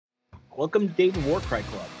Welcome to Dayton Warcry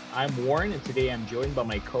Club. I'm Warren, and today I'm joined by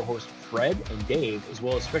my co-host Fred and Dave, as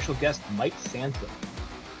well as special guest Mike Sansom.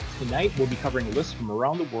 Tonight, we'll be covering lists from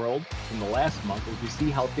around the world from the last month as we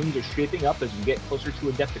see how things are shaping up as we get closer to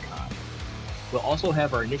Adepticon. We'll also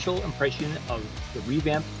have our initial impression of the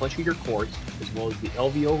revamped Flesh Eater Courts, as well as the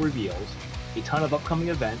LVO reveals, a ton of upcoming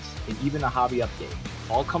events, and even a hobby update,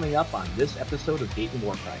 all coming up on this episode of Dayton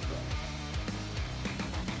Warcry Club.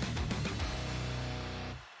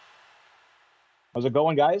 How's it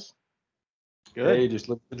going, guys? Good. Hey, just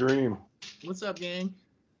live the dream. What's up, gang?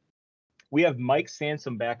 We have Mike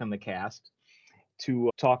Sansom back on the cast to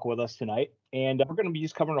talk with us tonight, and we're going to be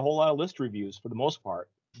just covering a whole lot of list reviews for the most part.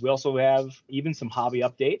 We also have even some hobby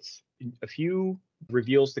updates, a few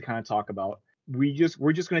reveals to kind of talk about. We're just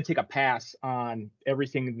going to take a pass on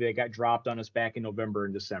everything that got dropped on us back in November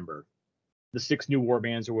and December. The 6 new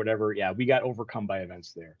warbands or whatever, yeah, we got overcome by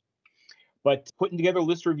events there. But putting together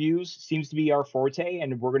list reviews seems to be our forte,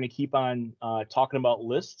 and we're going to keep on talking about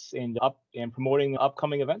lists and promoting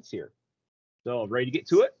upcoming events here. So, ready to get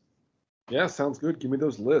to it? Yeah, sounds good. Give me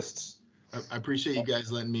those lists. I appreciate you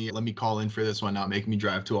guys letting me call in for this one, not making me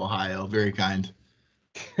drive to Ohio. Very kind.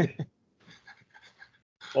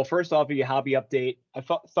 Well, first off, a hobby update. I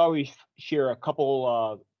thought we'd share a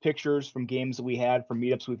couple pictures from games that we had, from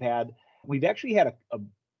meetups we've had. We've actually had a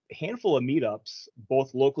handful of meetups,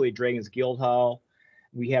 both locally at Dragon's Guild Hall.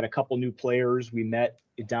 We had a couple new players. We met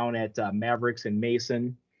down at Mavericks and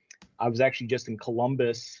Mason. I was actually just in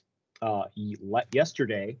Columbus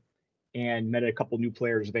yesterday and met a couple new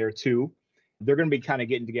players there too. They're going to be kind of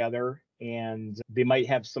getting together, and they might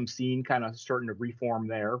have some scene kind of starting to reform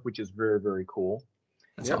there, which is very, very cool.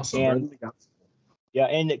 That's awesome. And, yeah,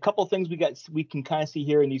 and a couple of things we can kind of see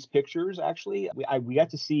here in these pictures. Actually, we got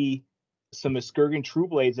to see some Eskurgan True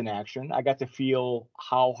Blades in action. I got to feel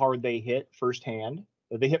how hard they hit firsthand.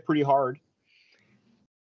 They hit pretty hard.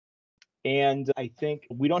 And I think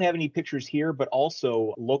we don't have any pictures here, but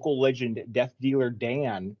also local legend Death Dealer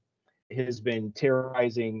Dan has been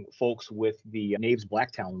terrorizing folks with the Knaves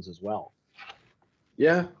Black Talons as well.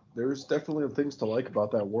 Yeah, there's definitely things to like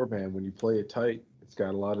about that warband when you play it tight. It's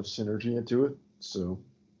got a lot of synergy into it. So,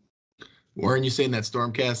 Warren, you saying that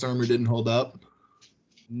Stormcast armor didn't hold up?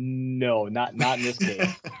 No, not in this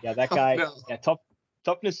case. Yeah, that guy, no. Yeah,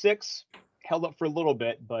 toughness 6 held up for a little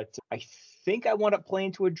bit, but I think I wound up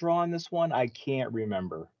playing to a draw on this one. I can't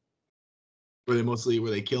remember. Were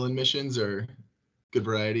they killing missions or good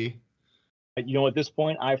variety? You know, at this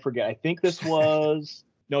point, I forget. I think this was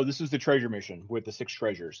this was the treasure mission with the 6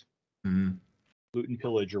 treasures. Mm-hmm. Loot and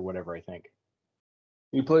pillage or whatever, I think.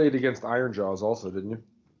 You played against Ironjaws also, didn't you?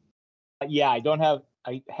 Yeah,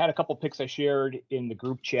 I had a couple picks I shared in the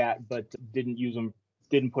group chat, but didn't use them,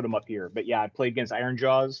 didn't put them up here. But yeah, I played against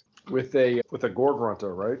Ironjaws. With a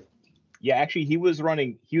Gorgrunta, right? Yeah, actually he was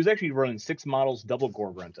actually running 6 models double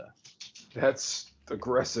Gorgrunta. That's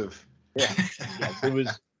aggressive. Yeah. Yes,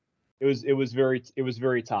 it was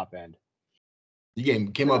very top end.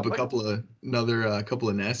 You came up a couple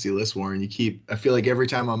of nasty lists, Warren. I feel like every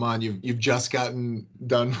time I'm on, you've just gotten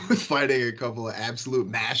done with fighting a couple of absolute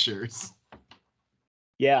mashers.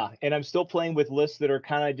 Yeah, and I'm still playing with lists that are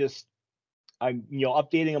kind of just, I'm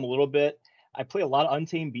updating them a little bit. I play a lot of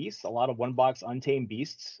Untamed Beasts, a lot of one-box Untamed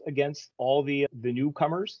Beasts against all the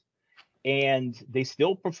newcomers, and they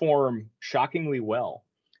still perform shockingly well,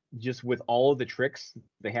 just with all of the tricks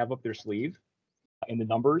they have up their sleeve and the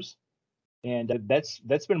numbers, and that's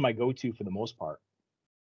been my go-to for the most part.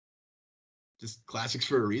 Just classics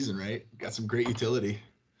for a reason, right? Got some great utility.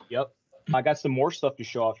 Yep. I got some more stuff to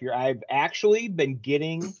show off here. I've actually been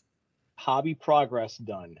getting hobby progress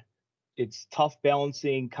done. It's tough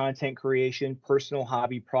balancing content creation, personal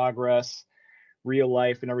hobby progress, real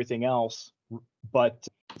life, and everything else. But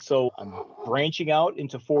so I'm branching out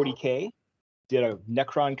into 40K. Did a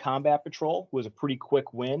Necron Combat Patrol. It was a pretty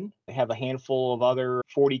quick win. I have a handful of other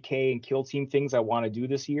 40K and kill team things I want to do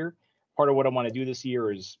this year. Part of what I want to do this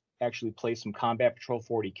year is actually play some Combat Patrol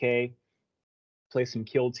 40K. Play some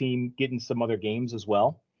kill team, get in some other games as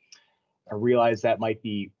well. I realize that might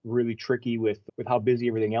be really tricky with how busy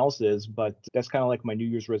everything else is, but that's kind of like my New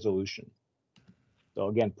Year's resolution. So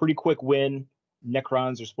again, pretty quick win.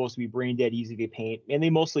 Necrons are supposed to be brain dead, easy to paint, and they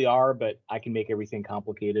mostly are, but I can make everything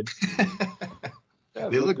complicated. Yeah,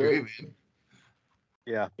 they look great, man.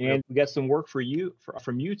 Yeah, and we got some work from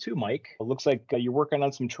you too, Mike. It looks like you're working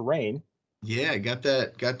on some terrain. Yeah, I got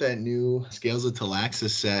that new Scales of Talaxis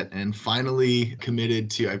set and finally committed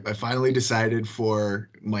to, I finally decided for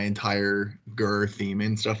my entire Gur theme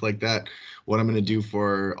and stuff like that, what I'm going to do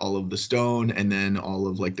for all of the stone and then all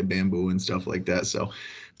of like the bamboo and stuff like that. So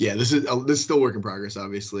Yeah, this is still work in progress.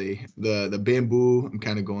 Obviously, the bamboo, I'm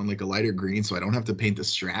kind of going like a lighter green, so I don't have to paint the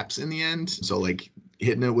straps in the end. So like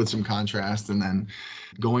hitting it with some contrast, and then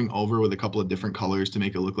going over with a couple of different colors to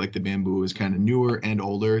make it look like the bamboo is kind of newer and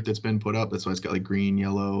older that's been put up. That's why it's got like green,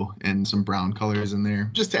 yellow, and some brown colors in there,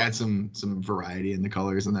 just to add some variety in the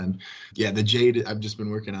colors. And then yeah, the jade I've just been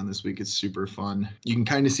working on this week. It's super fun. You can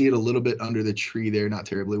kind of see it a little bit under the tree there, not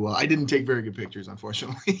terribly well. I didn't take very good pictures,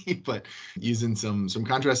 unfortunately, but using some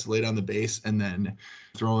contrast to lay down the base, and then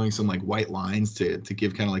throwing some like white lines to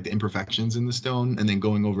give kind of like the imperfections in the stone, and then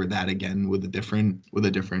going over that again with a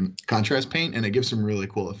different contrast paint, and it gives some really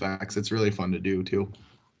cool effects. It's really fun to do too.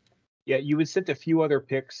 Yeah, you would sent a few other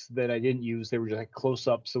pics that I didn't use. They were just like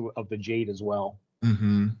close-ups of the jade as well.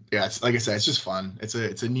 Mm-hmm. Yeah, it's like I said, it's just fun. It's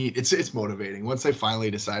a neat. It's motivating. Once I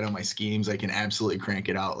finally decide on my schemes, I can absolutely crank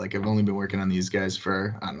it out. Like I've only been working on these guys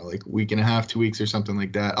for I don't know, like a week and a half, 2 weeks or something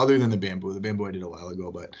like that. Other than the bamboo I did a while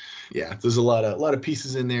ago, but yeah, there's a lot of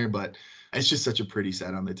pieces in there, but it's just such a pretty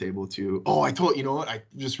set on the table too. Oh, you know what? I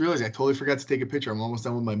just realized I totally forgot to take a picture. I'm almost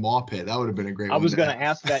done with my maw pit. That would have been a great one. I was going to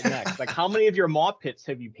ask that next. Like, how many of your maw pits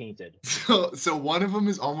have you painted? So one of them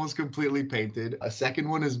is almost completely painted. A second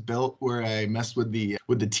one is built where I messed with the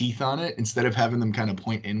teeth on it. Instead of having them kind of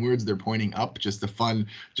point inwards, they're pointing up. Just a fun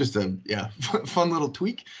little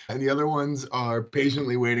tweak. And the other ones are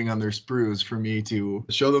patiently waiting on their sprues for me to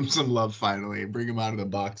show them some love finally, bring them out of the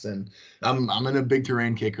box. And I'm in a big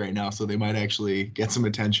terrain kick right now, so they might actually get some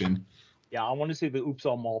attention. Yeah, I want to see the Oops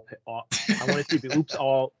All Maw Pit. I want to see the Oops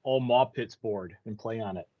All Maw Pits board and play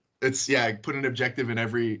on it. It's put an objective in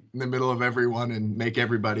the middle of every one and make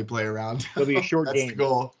everybody play around. It'll be a short That's game. The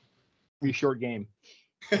goal. It'll be a short game.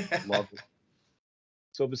 Love it.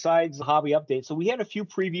 So besides the hobby update, so we had a few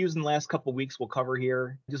previews in the last couple of weeks we'll cover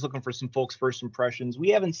here. Just looking for some folks' first impressions. We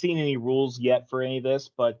haven't seen any rules yet for any of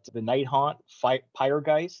this, but the Night Haunt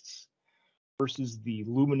Pyregeists versus the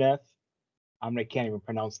Lumineth. Can't even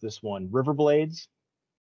pronounce this one. Riverblades.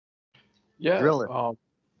 Yeah,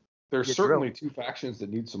 there's certainly drilled. two factions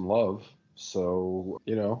that need some love. So,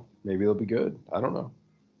 maybe they'll be good. I don't know.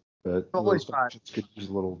 But those factions could use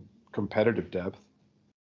a little competitive depth.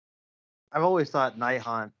 I've always thought Night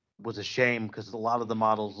Haunt was a shame because a lot of the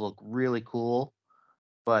models look really cool,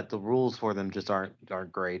 but the rules for them just aren't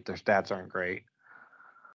great. Their stats aren't great.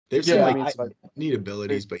 They've some neat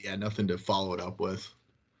abilities, but yeah, nothing to follow it up with.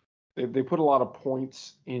 They put a lot of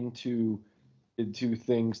points into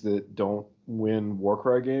things that don't win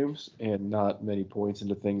Warcry games, and not many points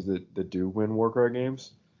into things that do win Warcry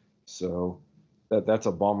games. So that's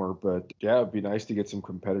a bummer. But yeah, it'd be nice to get some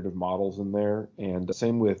competitive models in there. And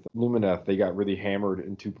same with Lumineth. They got really hammered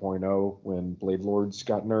in 2.0 when Blade Lords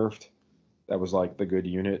got nerfed. That was like the good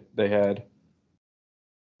unit they had.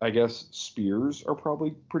 I guess spears are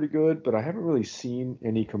probably pretty good, but I haven't really seen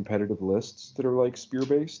any competitive lists that are like spear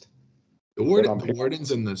based. The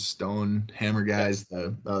Wardens and the Stone Hammer guys,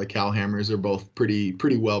 the Cal Hammers are both pretty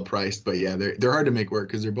well priced, but yeah, they're hard to make work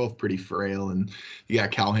because they're both pretty frail, and you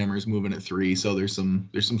got Cal Hammers moving at 3, so there's some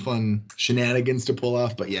fun shenanigans to pull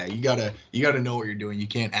off. But yeah, you gotta know what you're doing. You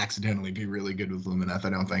can't accidentally be really good with Lumineth, I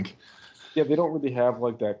don't think. Yeah, they don't really have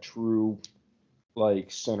like that true like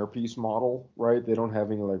centerpiece model, right? They don't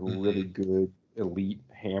have any like really good elite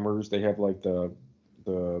hammers. They have like the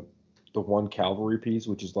one cavalry piece,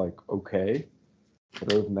 which is like okay,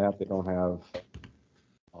 but other than that, they don't have.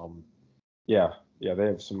 They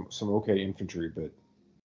have some okay infantry, but.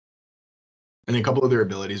 And a couple of their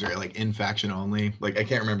abilities are like in faction only. Like I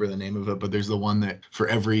can't remember the name of it, but there's the one that for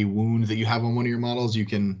every wound that you have on one of your models, you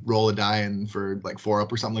can roll a die, and for like 4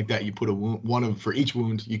 up or something like that, you put a wound, for each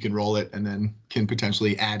wound, you can roll it, and then can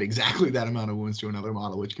potentially add exactly that amount of wounds to another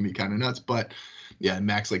model, which can be kind of nuts. But yeah,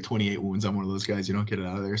 max like 28 wounds on one of those guys, you don't get it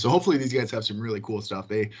out of there. So hopefully these guys have some really cool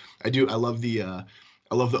stuff. I love the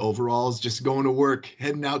overalls, just going to work,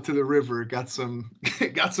 heading out to the river, got some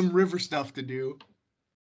river stuff to do.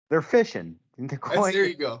 They're fishing. There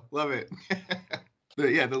you go. Love it.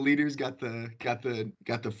 The leaders got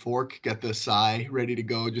the fork, got the sai ready to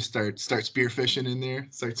go. Just start spear fishing in there.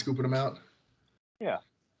 Start scooping them out. Yeah.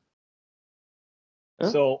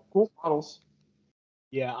 So cool models.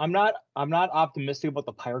 Yeah, I'm not optimistic about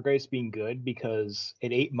the Pyregeist being good because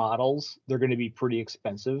at 8 models they're going to be pretty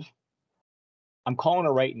expensive. I'm calling it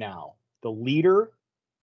right now. The leader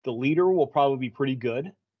will probably be pretty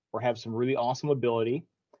good or have some really awesome ability.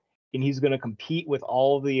 And he's going to compete with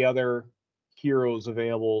all of the other heroes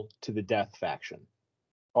available to the Death faction.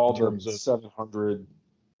 All the 700.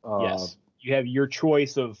 Yes, you have your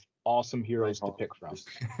choice of awesome heroes to pick from.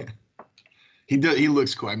 He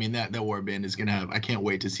looks cool. I mean, that warband is gonna have. I can't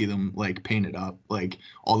wait to see them like paint it up. Like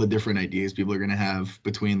all the different ideas people are gonna have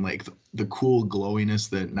between like the cool glowiness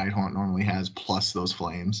that Nighthaunt normally has, plus those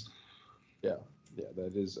flames. Yeah,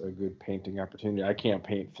 that is a good painting opportunity. I can't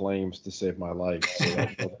paint flames to save my life, so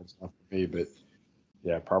that's not for me. But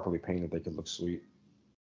yeah, properly painted, they could look sweet.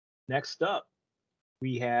 Next up,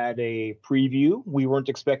 we had a preview. We weren't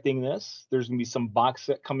expecting this. There's going to be some box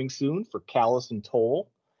set coming soon for Callus and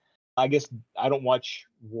Toll. I guess I don't watch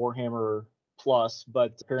Warhammer Plus,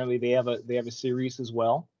 but apparently they have a series as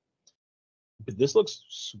well. But this looks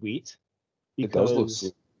sweet It does look because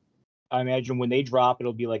sweet. I imagine when they drop,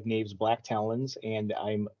 it'll be like Knave's Black Talons, and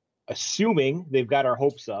I'm assuming they've got our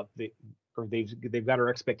hopes up, they've got our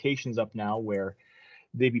expectations up now, where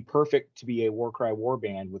they'd be perfect to be a Warcry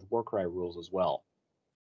warband with Warcry rules as well.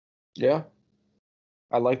 Yeah,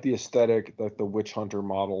 I like the aesthetic, like the witch hunter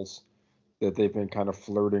models that they've been kind of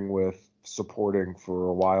flirting with supporting for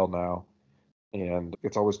a while now. And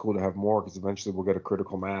it's always cool to have more because eventually we'll get a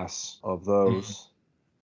critical mass of those.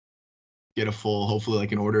 Get a full, hopefully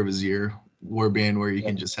like an Order of Azir warband where you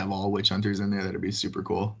can just have all witch hunters in there. That'd be super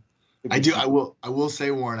cool. I will say,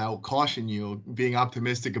 Warren, I'll caution you being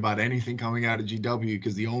optimistic about anything coming out of GW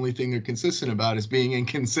because the only thing they're consistent about is being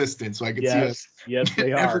inconsistent. So I could see us they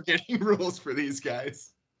never are getting rules for these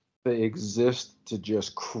guys. They exist to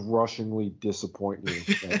just crushingly disappoint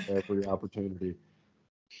you at every opportunity.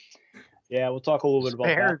 Yeah, we'll talk a little bit about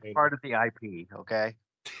Despair that is part of the IP, okay?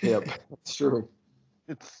 Yep, it's true.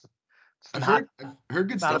 It's I've not heard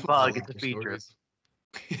good not stuff a bug, about it's a feature. stories.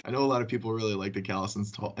 I know a lot of people really like the Callus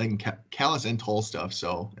and Toll stuff,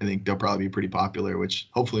 so I think they'll probably be pretty popular, which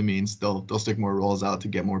hopefully means they'll stick more rolls out to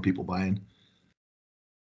get more people buying.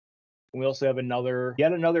 We also have yet another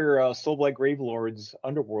Soulblight Gravelords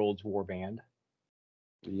Underworlds warband.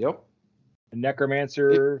 Yep. A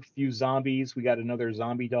Necromancer, a few zombies. We got another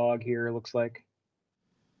zombie dog here, it looks like.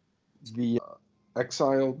 The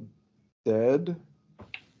Exiled Dead.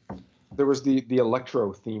 There was the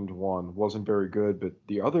Electro themed one, wasn't very good, but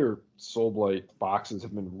the other Soulblight boxes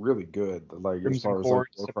have been really good. Like as far as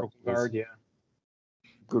Guard, yeah.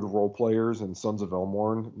 Good role players, and Sons of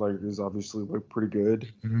Elmorn is obviously pretty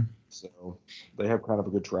good. Mm-hmm. So they have kind of a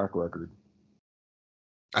good track record.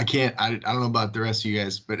 I don't know about the rest of you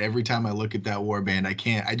guys, but every time I look at that warband,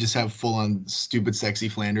 I just have full on stupid sexy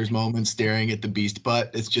Flanders moments staring at the beast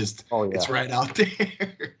butt. It's just, It's right out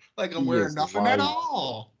there. Like I'm wearing nothing at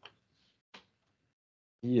all.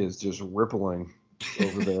 He is just rippling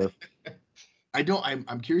over there.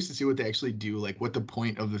 I'm curious to see what they actually do, like what the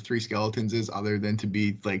point of the 3 skeletons is, other than to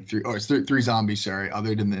be like three zombies, sorry,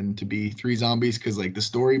 other than to be 3 zombies, because like the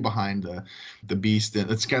story behind the beast, and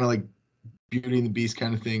it's kind of like Beauty and the Beast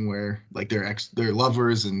kind of thing, where like they're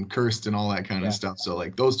lovers and cursed and all that kind of stuff. So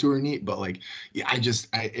like those 2 are neat, but like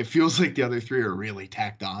it feels like the other 3 are really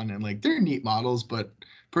tacked on, and like they're neat models, but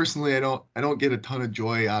personally I don't get a ton of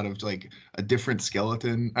joy out of like a different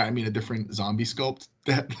a different zombie sculpt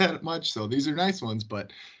that much. So these are nice ones,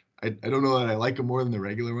 but I don't know that I like them more than the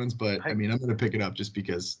regular ones, but I mean I'm gonna pick it up just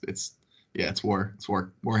because it's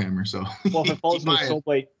Warhammer. So well, if it falls into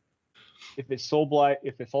Soulblight,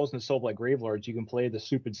 if it falls into Soulblight Gravelords, you can play the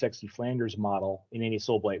stupid sexy Flanders model in any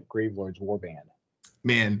Soulblight Gravelords warband.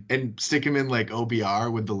 Man, and stick him in like OBR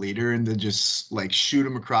with the leader and then just like shoot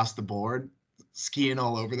him across the board, skiing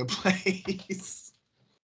all over the place.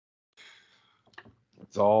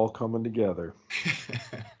 It's all coming together.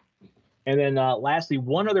 And then lastly,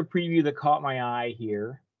 one other preview that caught my eye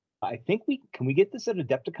here. I think can we get this at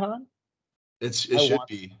Adepticon? It should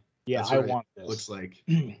be. Yeah, I want this. Looks like.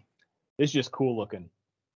 It's just cool looking.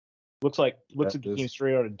 Looks like it came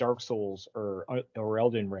straight out of Dark Souls or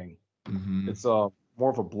Elden Ring. Mm-hmm. It's more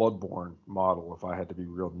of a Bloodborne model, if I had to be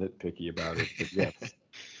real nitpicky about it. But yes.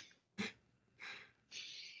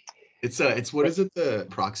 It's what is it, the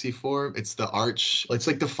proxy form? It's the arch. It's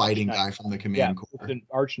like the fighting guy from the command corps. It's an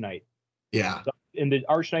arch knight. Yeah. So, and the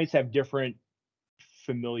arch knights have different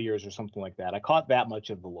familiars or something like that. I caught that much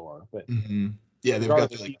of the lore, but yeah, they've got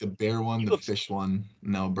the bear one, the fish one,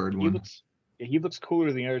 now bird one. He looks cooler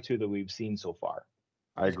than the other 2 that we've seen so far.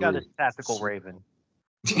 He's got a tactical raven.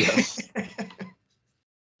 Yes.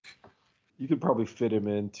 You could probably fit him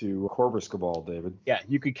into Corvus Cabal, David. Yeah,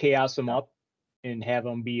 you could chaos him up and have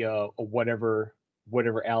him be a whatever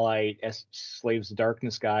ally slaves the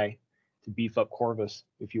darkness guy to beef up Corvus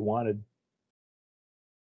if you wanted.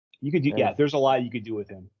 You could do there's a lot you could do with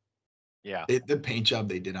him. Yeah. The paint job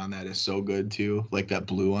they did on that is so good too, like that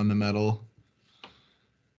blue on the metal.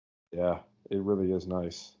 Yeah, it really is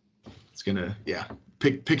nice. It's gonna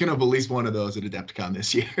picking up at least one of those at Adepticon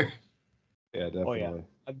this year. Yeah, definitely. Oh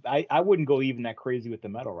yeah, I wouldn't go even that crazy with the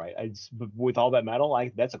metal, right? With all that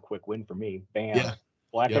metal, that's a quick win for me. Bam. Yeah.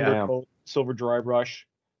 Black Yeah. undercoat, silver dry brush.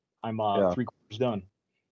 I'm Yeah. 3/4 done.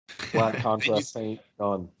 Black contrast paint,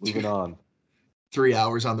 done. Moving on. 3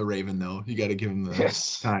 hours on the Raven though. You got to give him the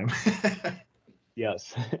Yes. time.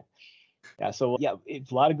 Yes. Yeah. So yeah,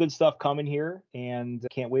 it's a lot of good stuff coming here, and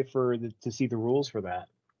can't wait to see the rules for that.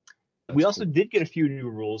 We also did get a few new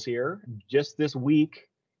rules here. Just this week,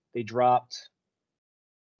 they dropped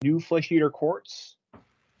new Flesh Eater Quartz.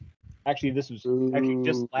 Actually, this was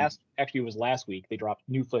it was last week. They dropped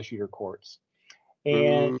new Flesh Eater Quartz.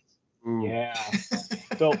 And yeah.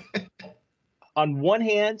 So on one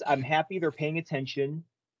hand, I'm happy they're paying attention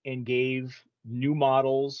and gave new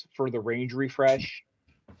models for the range refresh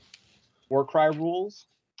Warcry rules,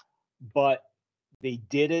 but they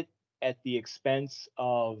did it at the expense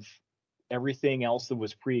of everything else that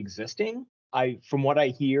was pre-existing. From what I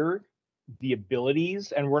hear, the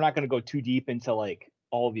abilities, and we're not going to go too deep into like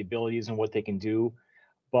all of the abilities and what they can do,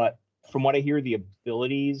 but from what I hear, the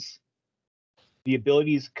abilities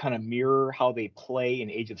kind of mirror how they play in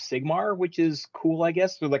Age of Sigmar, which is cool, I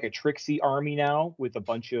guess. They're like a tricksy army now with a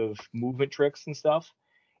bunch of movement tricks and stuff,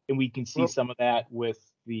 and we can see some of that with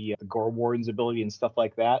the Gore Warden's ability and stuff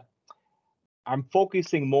like that. I'm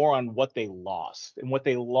focusing more on what they lost. And what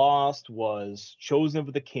they lost was Chosen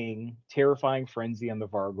of the King, Terrifying Frenzy on the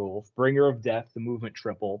Varghul, Bringer of Death, the movement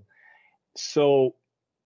triple. So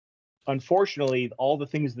unfortunately, all the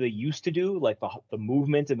things they used to do, like the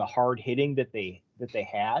movement and the hard hitting that they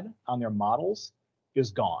had on their models,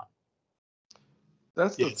 is gone.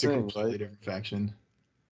 That's the it's a thing, completely right? different faction.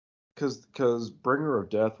 Because Bringer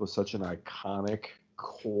of Death was such an iconic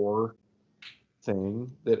core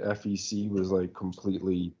thing that FEC was like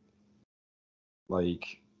completely,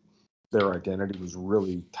 like, their identity was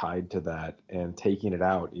really tied to that, and taking it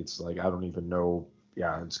out, it's like, I don't even know.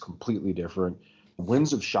 Yeah, it's completely different.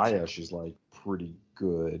 Winds of Shyish is like pretty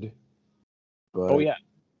good, but Oh yeah,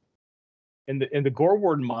 and the Gore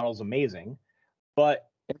Warden model is amazing, but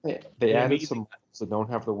they added some models that don't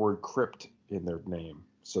have the word crypt in their name,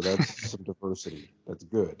 so that's some diversity. That's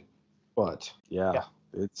good, but yeah.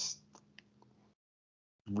 It's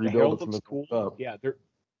rebuild it from the cool. up. Yeah, the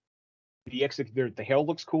Herald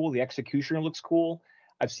looks cool. The Executioner looks cool.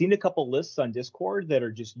 I've seen a couple lists on Discord that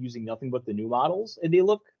are just using nothing but the new models, and they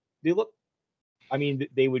look. I mean,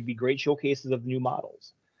 they would be great showcases of the new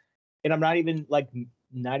models. And I'm not even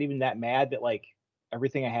that mad that like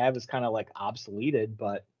everything I have is kind of like obsoleted.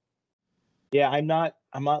 But yeah, I'm not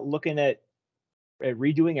looking at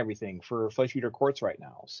redoing everything for Flesh Eater Quartz right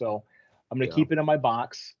now. So I'm gonna keep it in my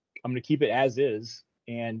box. I'm gonna keep it as is.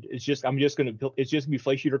 And it's just gonna be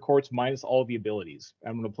Flesh Eater Quartz minus all the abilities.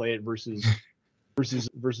 I'm gonna play it versus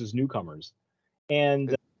newcomers,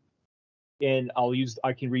 and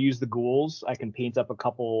I can reuse the ghouls. I can paint up a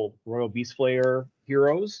couple Royal Beast Slayer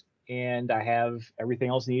heroes, and I have everything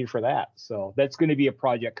else needed for that. So that's going to be a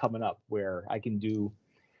project coming up where I can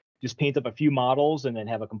just paint up a few models and then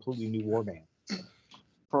have a completely new warband.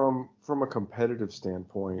 From a competitive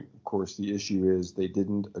standpoint, of course, the issue is they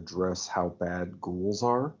didn't address how bad ghouls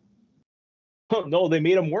are. Oh, no, they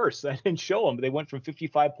made them worse. I didn't show them. They went from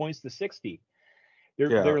 55 points to 60.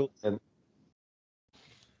 And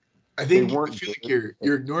I feel like you're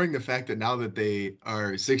ignoring the fact that now that they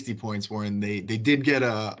are 60 points, Warren, they did get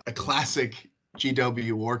a classic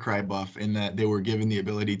GW Warcry buff in that they were given the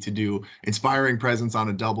ability to do Inspiring Presence on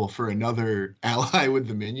a double for another ally with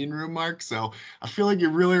the minion room mark. So I feel like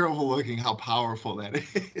you're really overlooking how powerful that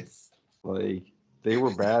is. Like, they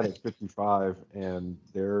were bad at 55, and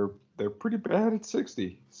they're pretty bad at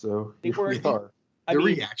 60. So they are. Their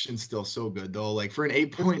reaction's still so good though. Like for an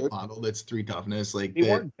 8-point model that's 3 toughness, like they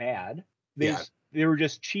weren't bad. They were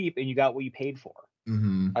just cheap, and you got what you paid for.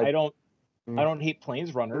 Mm-hmm. I don't hate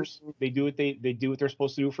planes runners. They do what they're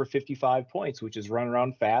supposed to do for 55 points, which is run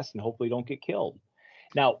around fast and hopefully don't get killed.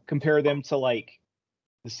 Now compare them to like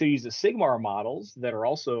the Cities of Sigmar models that are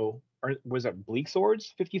also, was it Bleak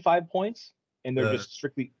Swords 55 points, and they're just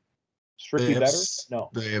strictly better.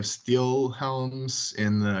 No, they have Steel Helms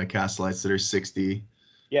in the Castlights that are 60.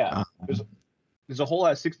 Yeah, there's a whole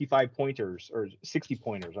lot of 65 pointers or 60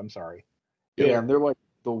 pointers. I'm sorry. Yeah, and they're like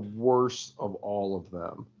the worst of all of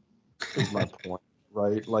them. Is my point,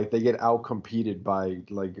 right? Like, they get out-competed by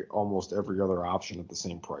like almost every other option at the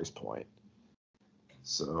same price point.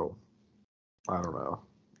 So I don't know.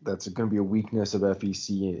 That's going to be a weakness of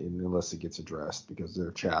FEC unless it gets addressed, because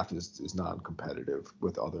their chaff is non-competitive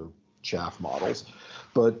with other chaff models.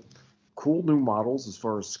 But cool new models as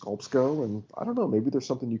far as sculpts go, and I don't know, maybe there's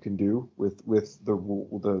something you can do with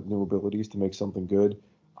the new abilities to make something good.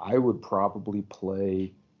 I would probably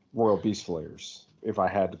play Royal Beast Flayers. If I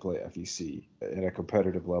had to play FEC at a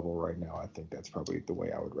competitive level right now, I think that's probably the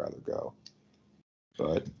way I would rather go.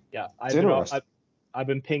 But Yeah, it's interesting. I've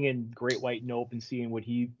been pinging Great White Nope and seeing what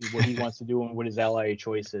he wants to do and what his ally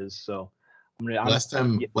choice is. So last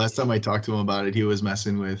time I talked to him about it, he was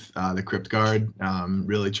messing with the Crypt Guard,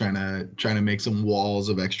 really trying to make some walls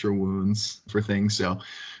of extra wounds for things. So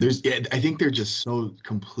I think they're just so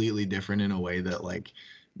completely different in a way that like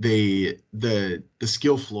the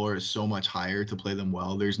skill floor is so much higher to play them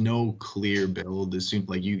well. There's no clear build as soon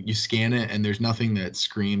like you scan it and there's nothing that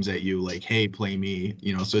screams at you like, hey, play me,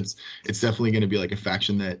 so it's definitely going to be like a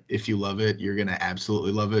faction that if you love it, you're going to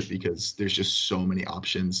absolutely love it because there's just so many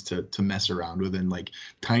options to mess around with and like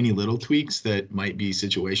tiny little tweaks that might be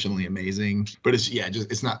situationally amazing, but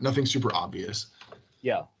it's not nothing super obvious.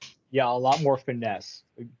 Yeah, a lot more finesse,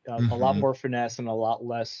 a lot more finesse and a lot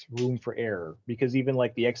less room for error because even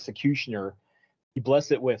like the Executioner, you bless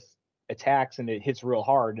it with attacks and it hits real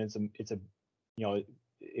hard and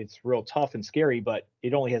it's real tough and scary, but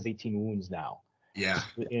it only has 18 wounds now. Yeah.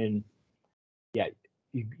 And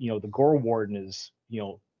the Gore Warden is,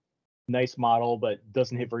 nice model, but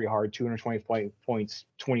doesn't hit very hard, 220 points,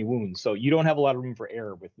 20 wounds. So you don't have a lot of room for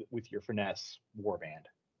error with your finesse warband.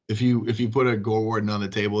 If you put a Gore Warden on the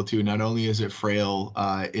table too, not only is it frail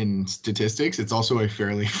in statistics, it's also a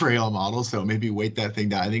fairly frail model. So maybe weight that thing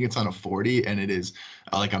down. I think it's on a 40, and it is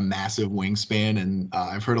like a massive wingspan. And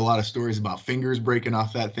I've heard a lot of stories about fingers breaking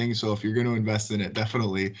off that thing. So if you're going to invest in it,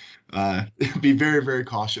 definitely be very, very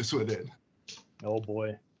cautious with it. Oh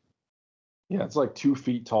boy. Yeah, it's like 2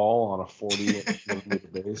 feet tall on a 40 millimeter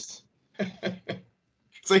base.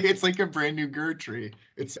 It's like a brand new Gertrude.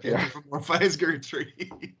 It's anthropomorphized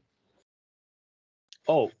Gertrude.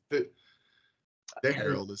 Oh, the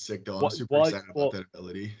Herald is sick though. I'm super excited about that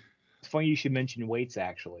ability. It's funny you should mention weights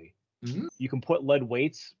actually. Mm-hmm. You can put lead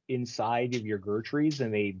weights inside of your Gertrudes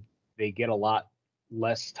and they get a lot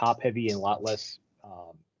less top heavy and a lot less.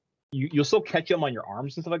 You'll still catch them on your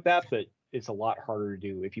arms and stuff like that, but it's a lot harder to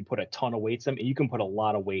do if you put a ton of weights in them. And you can put a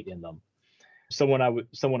lot of weight in them. Someone I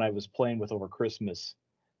was playing with over Christmas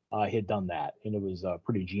had done that, and it was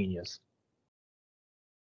pretty genius.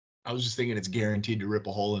 I was just thinking it's guaranteed to rip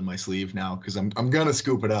a hole in my sleeve now because I'm gonna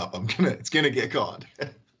scoop it up. It's gonna get caught.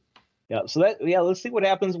 Yeah. So let's see what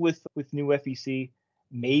happens with new FEC.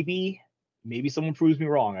 Maybe someone proves me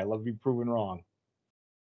wrong. I love to be proven wrong.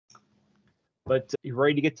 But you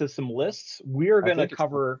ready to get to some lists? We're going to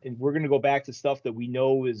cover, and we're going to go back to stuff that we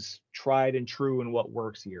know is tried and true and what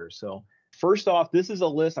works here. So first off, this is a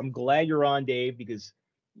list. I'm glad you're on, Dave, because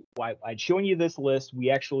I'd shown you this list. We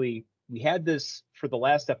had this for the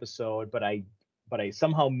last episode, but I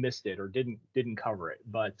somehow missed it or didn't cover it.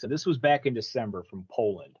 But this was back in December from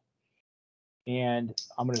Poland. And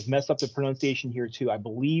I'm going to mess up the pronunciation here too. I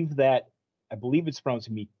believe it's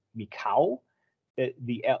pronounced Mikau.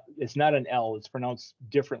 It's not an L. It's pronounced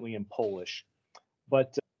differently in Polish.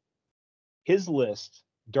 But his list: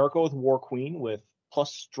 Dark Oath War Queen with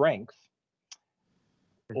plus strength,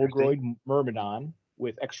 Ogroid Myrmidon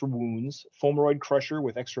with extra wounds, Fulmoroid Crusher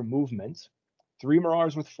with extra movement, 3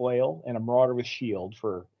 Marauders with flail, and a Marauder with shield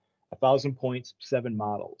for 1,000 points, 7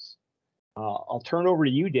 models. I'll turn over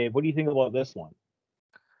to you, Dave. What do you think about this one?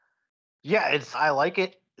 Yeah, I like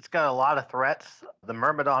it. It's got a lot of threats. The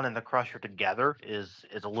Myrmidon and the Crusher together is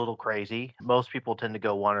a little crazy. Most people tend to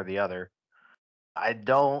go one or the other. I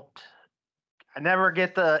never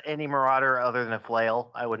get any Marauder other than a flail.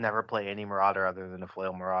 I would never play any Marauder other than a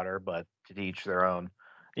flail Marauder, but to each their own.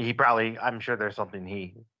 I'm sure there's something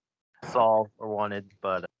he saw or wanted,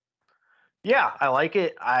 but yeah, I like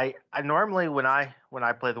it. I normally when I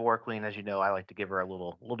play the War Queen, as you know, I like to give her a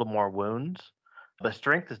little more wounds. But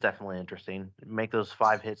strength is definitely interesting. Make those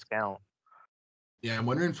 5 hits count. Yeah, I'm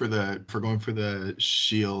wondering for going for the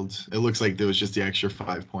shield. It looks like there was just the extra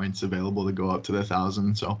 5 points available to go up to the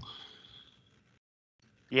 1,000. So.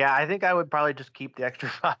 Yeah, I think I would probably just keep the extra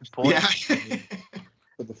 5 points.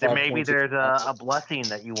 Yeah. Maybe there's a blessing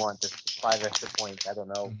that you want just 5 extra points. I don't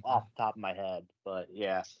know off the top of my head, but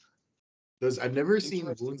yeah. I've never seen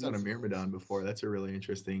wounds on a Myrmidon before. That's a really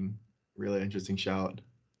interesting shout.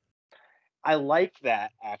 I like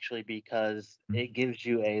that actually because it gives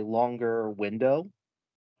you a longer window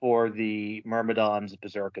for the Myrmidon's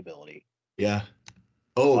Berserk ability. Yeah.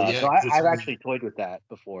 Oh, yeah. So I've actually toyed with that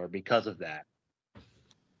before because of that.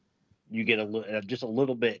 You get just a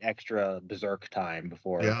little bit extra Berserk time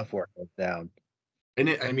before it goes down. And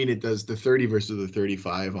it does the 30 versus the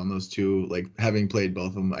 35 on those two, like having played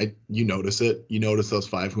both of them, you notice it. You notice those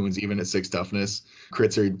 5 wounds even at 6 toughness.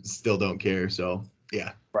 Crits still don't care. So,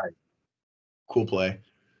 yeah. Right. Cool play.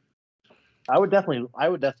 I would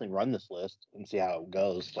definitely run this list and see how it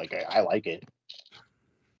goes. Like I like it.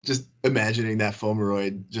 Just imagining that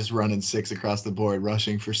Fomeroid just running 6 across the board,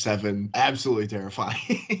 rushing for 7, absolutely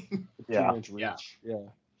terrifying. Yeah. 2-inch reach.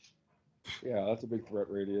 Yeah, that's a big threat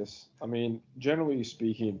radius. I mean, generally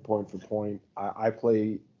speaking, point for point, I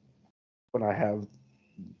play when I have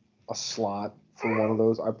a slot for one of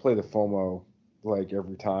those. I play the FOMO like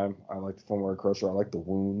every time. I like the FOMO Crusher. I like the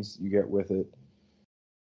wounds you get with it.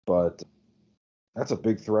 But that's a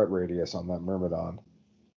big threat radius on that Myrmidon.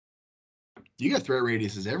 You got threat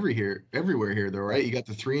radiuses everywhere here, though, right? You got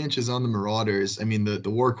the 3 inches on the Marauders. I mean, the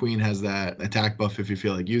War Queen has that attack buff if you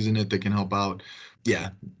feel like using it that can help out. Yeah,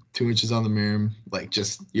 2 inches on the Myrm. Like,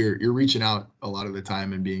 just you're reaching out a lot of the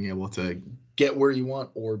time and being able to get where you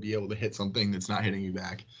want or be able to hit something that's not hitting you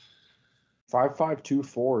back.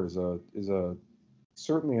 5524 is a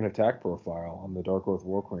certainly an attack profile on the Dark Oath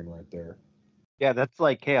War Queen right there. Yeah, that's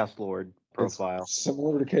like Chaos Lord profile. It's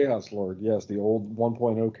similar to Chaos Lord. Yes, the old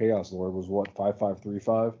 1.0 Chaos Lord was what,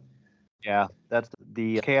 5535? Yeah, that's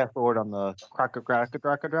the Chaos Lord on the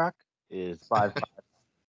Krakadrak is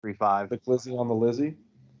 5535. The Glizzy on the Lizzie.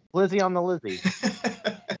 Lizzie on the Lizzie.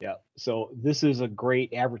 Yeah. So this is a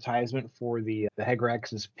great advertisement for the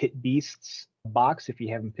Hegrax's Pit Beasts box if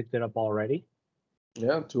you haven't picked it up already.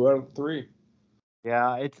 Yeah, 2 out of 3.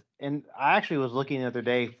 Yeah, and I actually was looking the other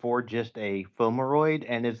day for just a Fomeroid,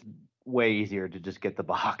 and it's way easier to just get the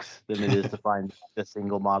box than it is to find the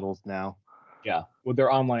single models now. Yeah. Well,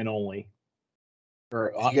 they're online only.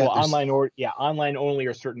 Or You got this- online only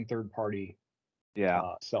or certain third party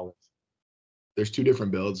sellers. There's 2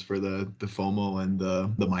 different builds for the FOMO and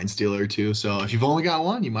the Mind Stealer too. So if you've only got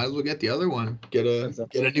one, you might as well get the other one. Get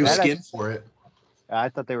a new skin for it. I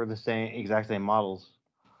thought they were the exact same models.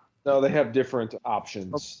 No, they have different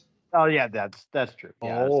options. Oh yeah, that's true.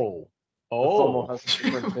 Yeah, Oh. The FOMO has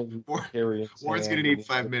different things. Warren's gonna need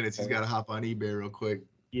 5 minutes. He's got to hop on eBay real quick.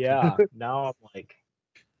 Yeah. Now I'm like,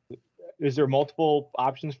 is there multiple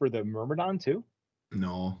options for the Myrmidon too?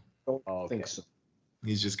 No, Don't think so.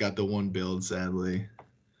 he's just got the one build, sadly.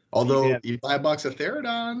 Although you buy a box of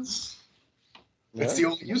Therodons, that's the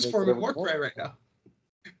only use for him in Warcry right now.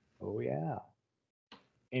 Oh yeah.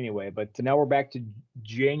 Anyway, but now we're back to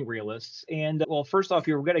January lists. And well, first off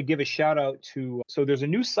here, we're going to give a shout out to, so there's a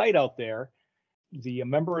new site out there. A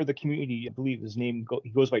member of the community, I believe his name, he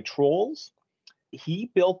goes by Trolls.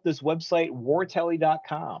 He built this website,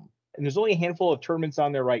 wartally.com. And there's only a handful of tournaments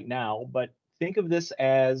on there right now, but think of this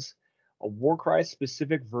as a Warcry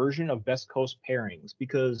specific version of Best Coast pairings,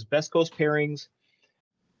 because Best Coast pairings,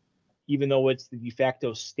 even though it's the de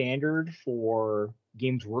facto standard for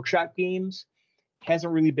Games Workshop games,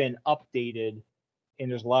 hasn't really been updated,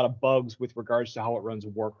 and there's a lot of bugs with regards to how it runs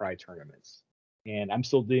Warcry tournaments. And I'm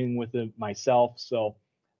still dealing with it myself, so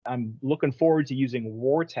I'm looking forward to using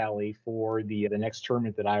Wartally for the next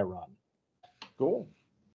tournament that I run. Cool.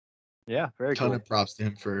 Yeah, very cool. Ton of props to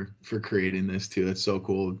him for creating this too. It's so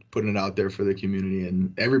cool putting it out there for the community,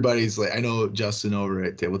 and everybody's like, I know Justin over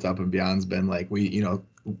at Tabletop and Beyond's been like, we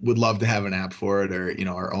would love to have an app for it, or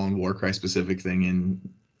our own Warcry specific thing, and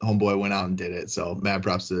Homeboy went out and did it. So mad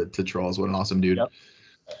props to Trolls. What an awesome dude. Yep.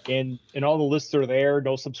 And all the lists are there,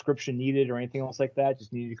 no subscription needed or anything else like that.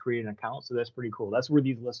 Just needed to create an account. So that's pretty cool. That's where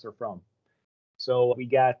these lists are from. So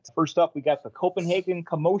first up, we got the Copenhagen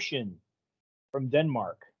Commotion from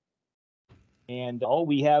Denmark. And here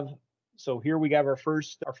we have our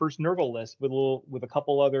first Nurgle list with a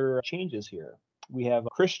couple other changes here. We have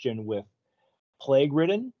Christian with Plague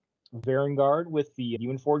Ridden, Varangard with the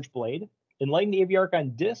Unforged Blade, Enlightened Aviarch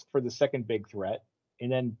on disc for the second big threat,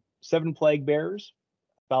 and then 7 Plague Bears,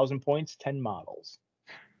 1,000 points, 10 models.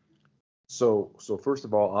 So first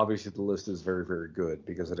of all, obviously the list is very, very good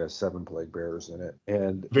because it has 7 Plague Bearers in it.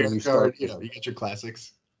 And when you start, you get your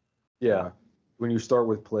classics. Yeah. When you start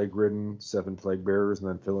with Plague Ridden, 7 Plague Bearers, and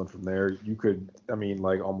then fill in from there, you could,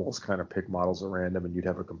 almost kind of pick models at random and you'd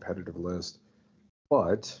have a competitive list.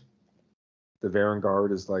 But the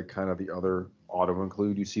Varangard is like kind of the other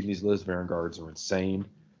auto-include you see in these lists. Varangards are insane.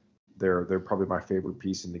 They're probably my favorite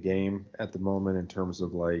piece in the game at the moment in terms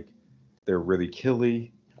of they're really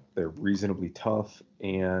killy, they're reasonably tough,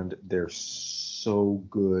 and they're so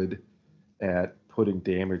good at putting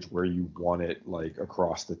damage where you want it,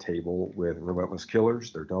 across the table with Relentless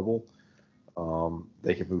Killers. They're double.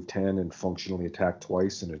 They can move 10 and functionally attack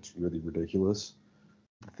twice, and it's really ridiculous.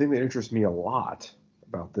 The thing that interests me a lot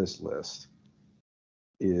about this list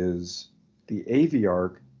is the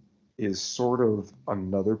Aviarch is sort of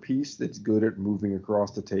another piece that's good at moving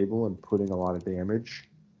across the table and putting a lot of damage.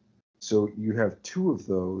 So you have 2 of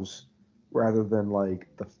those rather than like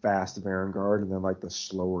the fast Vanguard and then like the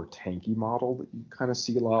slower tanky model that you kind of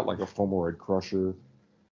see a lot, like a Fomoroid Crusher,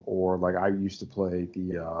 or like I used to play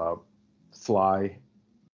the Fly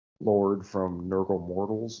Lord from Nurgle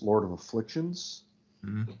Mortals, Lord of Afflictions.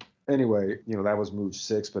 Mhm. Anyway, that was move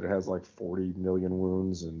 6, but it has like 40 million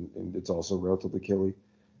wounds and it's also relatively killy.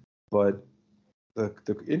 But the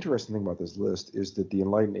interesting thing about this list is that the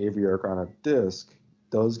Enlightened Aviarch on a disc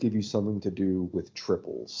does give you something to do with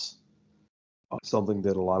triples. Something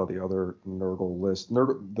that a lot of the other Nurgle lists, the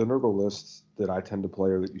Nurgle lists that I tend to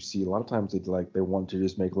play or that you see, a lot of times they want to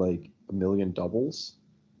just make like a million doubles,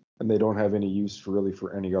 and they don't have any use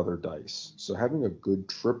for any other dice. So having a good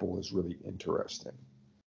triple is really interesting.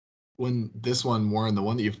 When this one, Warren, the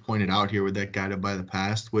one that you've pointed out here with that Guided by the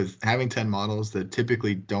Past, with having 10 models that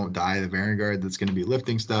typically don't die, the Vanguard that's going to be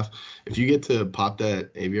lifting stuff, if you get to pop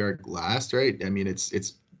that Aviarch last, right? I mean, it's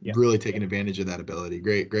really taking advantage of that ability.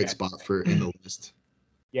 Great spot for in the list.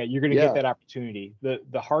 Yeah, you're going to get that opportunity.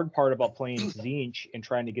 The hard part about playing Tzeentch and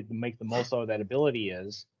trying to make the most out of that ability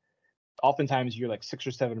is oftentimes you're like 6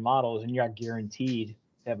 or 7 models and you're not guaranteed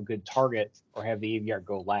to have a good target or have the Aviarch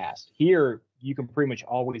go last. Here, you can pretty much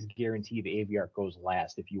always guarantee the Aviarch goes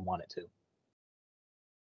last if you want it to.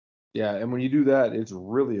 Yeah, and when you do that, it's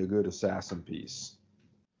really a good assassin piece.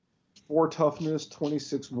 4 toughness,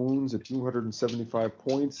 26 wounds at 275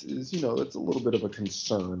 points is, that's a little bit of a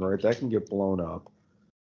concern, right? That can get blown up.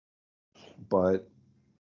 But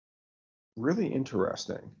really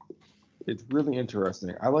interesting. It's really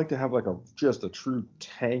interesting. I like to have like just a true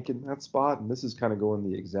tank in that spot, and this is kind of going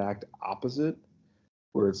the exact opposite,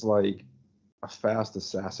 where it's like a fast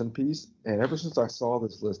assassin piece. And ever since I saw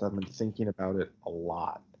this list, I've been thinking about it a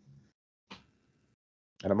lot.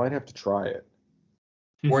 And I might have to try it.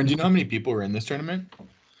 Warren, do you know how many people were in this tournament?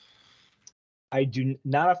 I do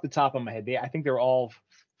not off the top of my head. I think they're all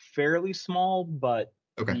fairly small, but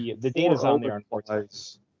okay. the data's on there, unfortunately.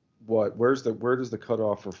 Where does the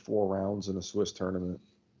cutoff for 4 rounds in a Swiss tournament?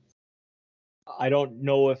 I don't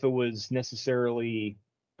know if it was necessarily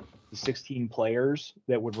the 16 players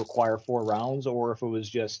that would require 4 rounds, or if it was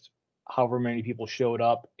just however many people showed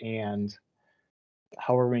up and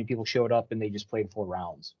they just played 4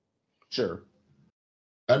 rounds. Sure.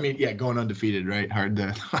 I mean, yeah, going undefeated, right? Hard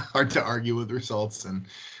to argue with results, and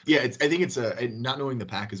yeah, I think it's not knowing the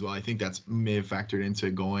pack as well. I think that's may have factored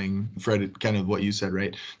into going, Fred, kind of what you said,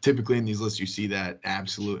 right? Typically in these lists, you see that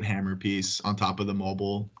absolute hammer piece on top of the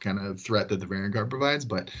mobile kind of threat that the Vanguard provides.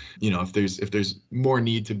 But if there's more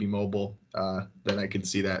need to be mobile, then I can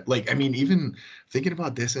see that. Like, I mean, even thinking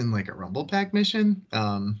about this in like a Rumble Pack mission,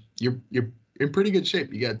 you're in pretty good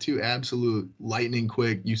shape. You got 2 absolute lightning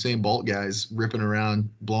quick Usain Bolt guys ripping around,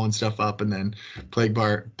 blowing stuff up, and then Plague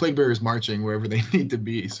Bearers marching wherever they need to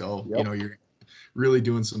be. So, you're really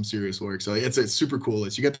doing some serious work. So it's super cool.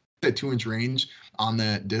 You got that 2-inch range on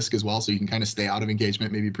that disc as well, so you can kind of stay out of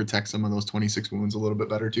engagement, maybe protect some of those 26 wounds a little bit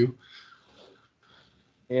better too.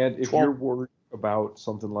 And if you're worried about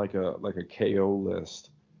something like a KO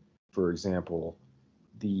list, for example,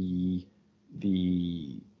 the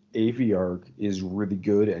Aviarch is really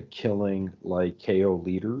good at killing like KO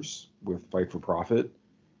leaders with Fight for Profit.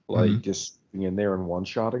 Like just being in there and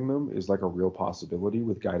one-shotting them is like a real possibility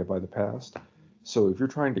with Guided by the Past. So if you're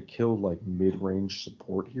trying to kill like mid-range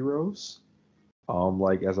support heroes,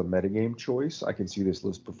 like as a metagame choice, I can see this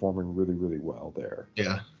list performing really, really well there.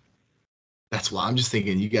 Yeah. That's why I'm just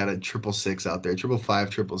thinking you got a 666 out there, 555,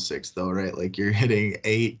 666 though, right? Like you're hitting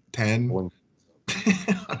 8, 10 on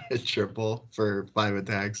a triple for 5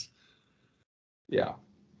 attacks. Yeah.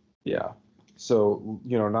 So,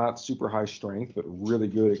 not super high strength, but really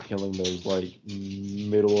good at killing those like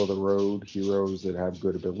middle of the road heroes that have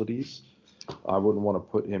good abilities. I wouldn't want to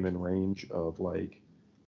put him in range of like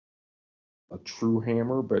a true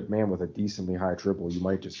hammer, but man, with a decently high triple, you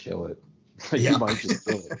might just kill it. You might just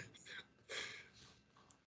kill it.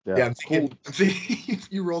 Yeah, I'm thinking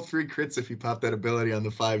you roll 3 crits if you pop that ability on the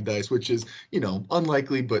 5 dice, which is,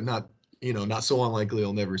 unlikely, but not so unlikely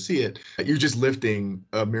you'll never see it. You're just lifting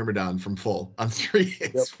a Myrmidon from full on 3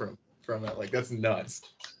 hits from it. Like, that's nuts.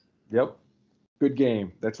 Yep. Good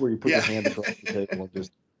game. That's where you put your hand across the table and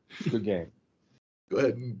just good game. Go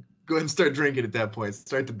ahead and start drinking at that point.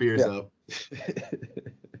 Start the beers up.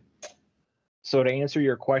 So to answer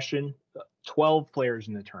your question, 12 players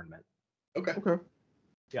in the tournament. Okay.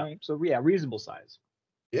 Yeah. Right. So yeah, reasonable size.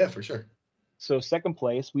 Yeah, for sure. So second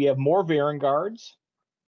place, we have more Varanguards.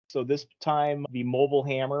 So this time the mobile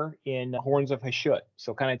hammer in Horns of Hashut.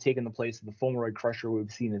 So kind of taking the place of the Fomoroid Crusher we've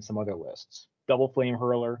seen in some other lists. Double Flame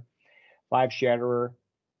Hurler, 5 Shatterer,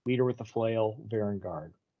 Leader with the Flail,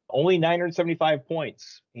 Varangard. Only 975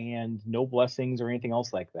 points and no blessings or anything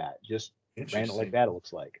else like that. Just ran it like Interesting. that, it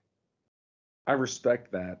looks like. I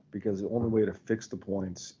respect that because the only way to fix the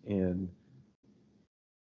points in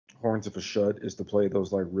Horns of a Shut is to play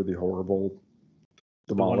those like really horrible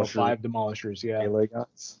The Demolisher 105 Demolishers, yeah. melee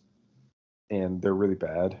guys, and they're really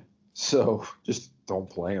bad. So just don't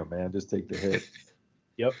play them, man. Just take the hit.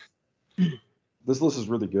 Yep. This list is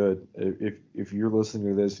really good. If you're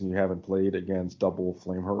listening to this and you haven't played against Double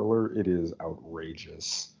Flame Hurler, it is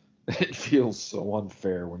outrageous. It feels so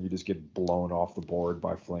unfair when you just get blown off the board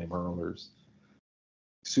by Flame Hurlers.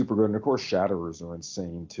 Super good. And of course, Shatterers are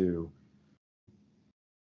insane too.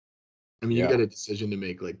 I mean, Yeah. you got a decision to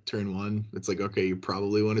make like turn one. It's like, okay, you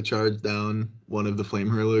probably want to charge down one of the flame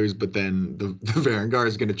hurlers, but then the Varangar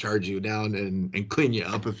is going to charge you down and clean you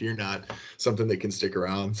up if you're not something that can stick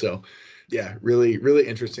around. So yeah, really, really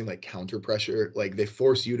interesting, like counter pressure. Like they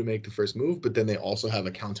force you to make the first move, but then they also have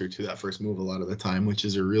a counter to that first move a lot of the time, which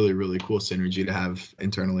is a really, really cool synergy to have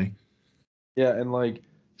internally. Yeah, and like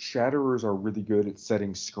Shatterers are really good at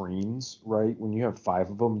setting screens, right? When you have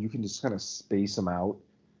 5 of them, you can just kind of space them out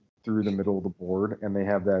through the middle of the board, and they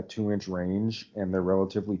have that 2-inch range, and they're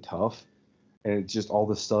relatively tough. And it's just all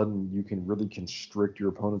of a sudden you can really constrict your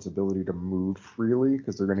opponent's ability to move freely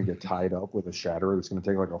because they're going to get tied up with a Shatterer that's going to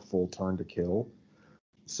take like a full turn to kill.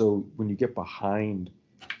 So when you get behind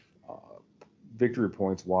victory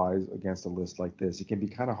points wise against a list like this, it can be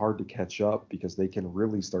kind of hard to catch up because they can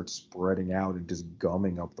really start spreading out and just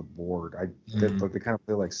gumming up the board. They kind of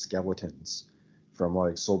play like skeletons from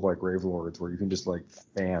like Soulblight Gravelords, where you can just like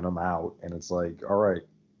fan them out, and it's like, all right,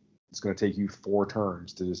 it's going to take you 4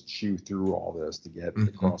 turns to just chew through all this to get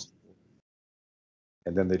across the board.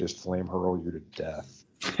 And then they just flame hurl you to death.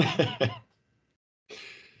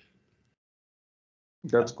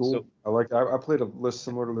 That's cool. I played a list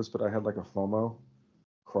similar to this, but I had like a FOMO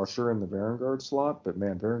Crusher in the Varangard slot. But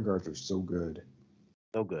man, Varangards are so good.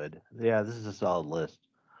 So good. Yeah, this is a solid list.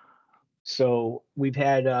 So we've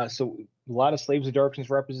had a lot of Slaves of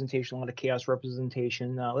Darkness representation, a lot of Chaos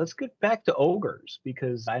representation. Let's get back to Ogres,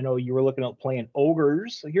 because I know you were looking at playing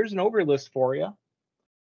Ogres. So here's an Ogre list for you.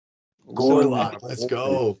 Gorlock, let's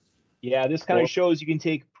go. Yeah, this kind of shows you can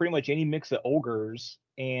take pretty much any mix of Ogres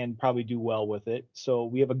and probably do well with it. So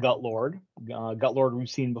we have a Gutlord. Gutlord we've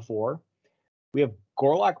seen before. We have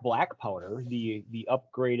Gorlock Black Powder, the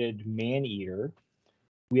upgraded Man-Eater.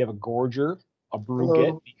 We have a Gorger, a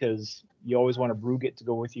Brugit, because you always want a Brugit to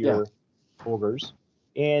go with your Ogres.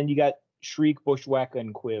 And you got Shriek, Bushwhacker,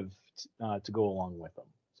 and Quiv to go along with them.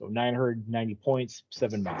 So 990 points,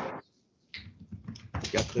 7 mana.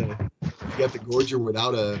 You got the Gorger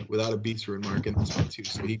without a beast rune mark in this one too,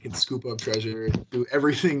 so he can scoop up treasure, do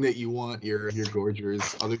everything that you want your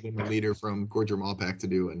Gorgers, other than the leader from Gorger Mallpack to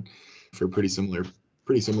do, and for pretty similar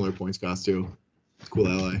points cost too. It's a cool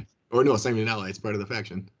ally. Or no, it's not even an ally, it's part of the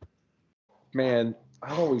faction. Man,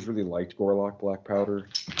 I've always really liked Gorlock Black Powder.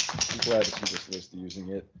 I'm glad to see this list using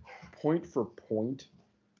it. Point for point,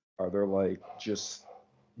 are there like just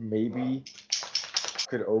maybe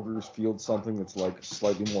could Ogres field something that's like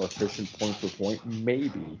slightly more efficient point for point?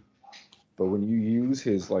 Maybe. But when you use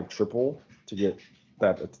his like triple to get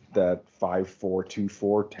that 5-4,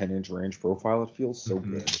 2-4, 10-inch range profile, it feels so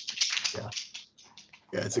good.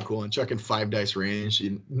 Yeah, it's a cool one. Chucking 5 dice range,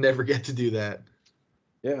 you never get to do that.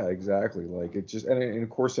 Yeah, exactly. Like it just, and of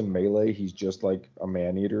course in melee he's just like a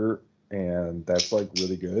Man-Eater, and that's like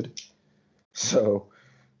really good. So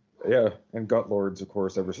yeah, and Gutlords, of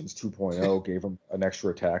course, ever since 2.0 gave him an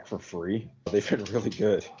extra attack for free. They've been really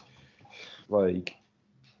good. Like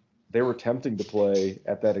they were tempting to play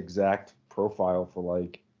at that exact profile for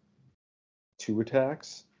like 2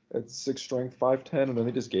 attacks at 6 strength, 5'10", and then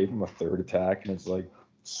they just gave him a 3rd attack, and it's like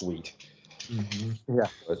sweet. Mm-hmm. Yeah,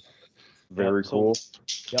 but very cool.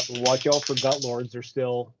 Yep, watch out for Gutlords. They're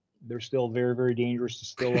still very, very dangerous.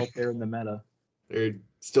 Still out there in the meta. They're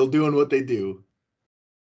still doing what they do.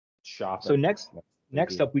 Shopping. So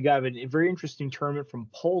next up, we got a very interesting tournament from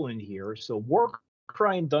Poland here. So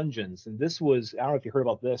Warcry and Dungeons, and this was, I don't know if you heard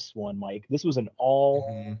about this one, Mike. This was an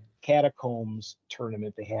all catacombs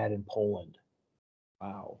tournament they had in Poland.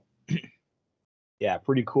 Wow. Yeah,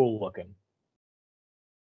 pretty cool looking.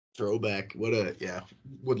 Throwback.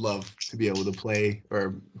 Would love to be able to play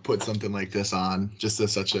or put something like this on. Just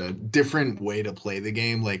as such a different way to play the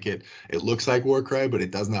game. Like it looks like Warcry, but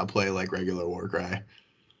it does not play like regular Warcry.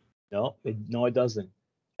 No, it doesn't.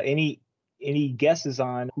 Any guesses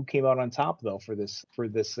on who came out on top though for this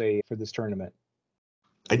tournament?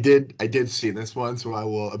 I did see this one, so I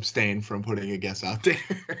will abstain from putting a guess out there.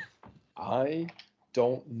 I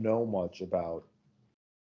don't know much about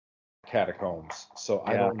Catacombs. So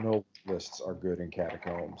I Yeah. don't know what lists are good in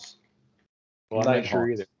Catacombs. Well, I'm not sure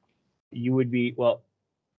Nighthawks. either. You would be, well,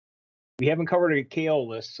 we haven't covered a KO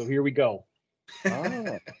list, so here we go.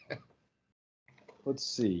 Ah. Let's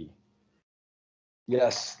see.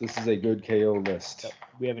 Yes, this is a good KO list. Yep.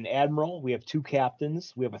 We have an Admiral, we have 2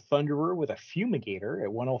 Captains, we have a Thunderer with a Fumigator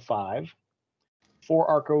at 105, 4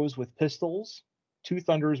 Arcos with pistols, 2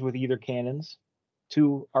 Thunders with either cannons,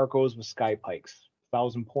 2 Arcos with Sky Pikes,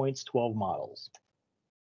 1,000 points, 12 models.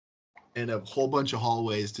 And a whole bunch of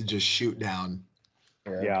hallways to just shoot down.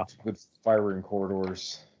 Yeah. With firing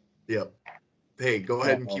corridors. Yep. Hey, go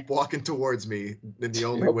ahead and keep walking towards me in the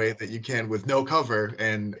only way that you can with no cover.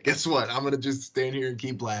 And guess what? I'm going to just stand here and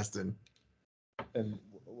keep blasting. And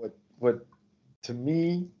what to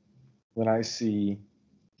me, when I see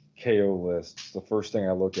KO lists, the first thing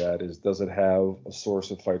I look at is, does it have a source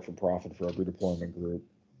of fight for profit for every deployment group?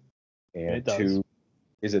 And It does. 2,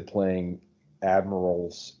 is it playing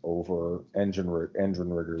admirals over engine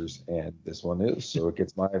riggers? And this one is, so it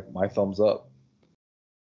gets my thumbs up.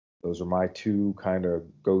 Those are my 2 kind of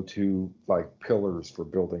go-to like pillars for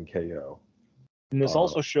building KO. And this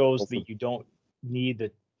also shows also- that you don't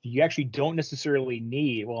need you actually don't necessarily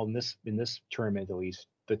need, well, in this tournament at least,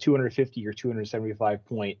 the 250 or 275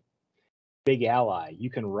 point big ally.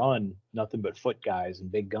 You can run nothing but foot guys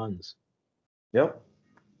and big guns. Yep.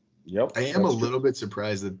 I am a little bit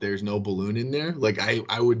surprised that there's no balloon in there. Like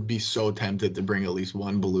I would be so tempted to bring at least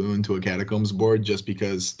 1 balloon to a Catacombs board just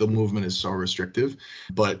because the movement is so restrictive.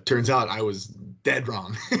 But turns out I was dead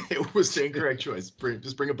wrong. It was the incorrect choice.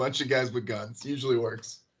 Just bring a bunch of guys with guns. Usually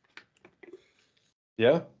works.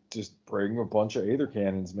 Yeah, just bring a bunch of Aether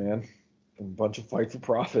cannons, man. And a bunch of fight for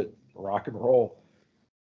profit. Rock and roll.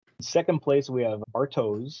 In second place, we have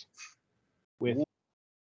Artos with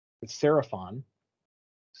Seraphon.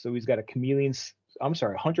 So he's got a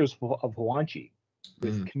Hunters of Huanchi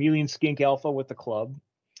with Chameleon Skink Alpha with the club,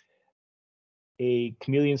 a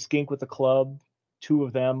Chameleon Skink with the club, 2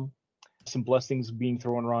 of them, some blessings being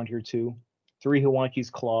thrown around here too, 3 Huanchi's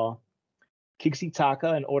Claw,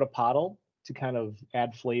 Kixitaka and Otapodal to kind of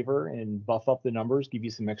add flavor and buff up the numbers, give you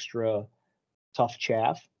some extra tough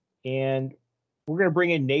chaff. And we're going to bring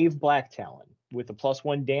in Knave Black Talon with a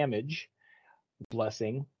 +1 damage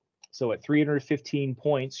blessing. So at 315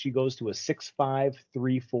 points, she goes to a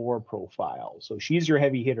 6.5/3/4 profile. So she's your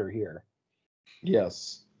heavy hitter here.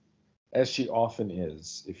 Yes, as she often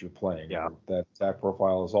is if you're playing. Yeah. That attack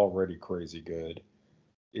profile is already crazy good.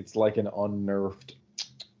 It's like an unnerfed,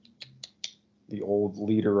 the old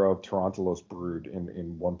leader of Tarantulos Brood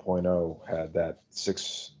in 1.0 had that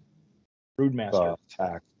 6 Broodmaster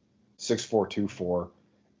attack, 6.4/2/4,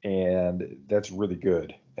 and that's really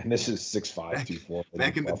good. And this is 6.5/2/4.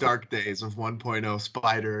 Back in the dark days of 1.0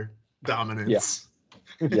 Spider dominance.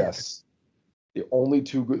 Yeah. Yes. The only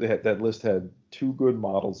 2 good, that list had 2 good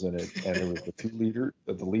models in it, and it was the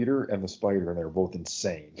leader and the Spider, and they were both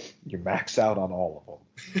insane. You max out on all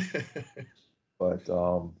of them. But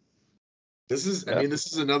this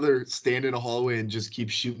is another stand in a hallway and just keep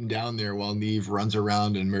shooting down there while Neve runs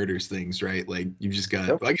around and murders things, right? Like you've just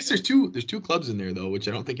got. Well, I guess there's two clubs in there though, which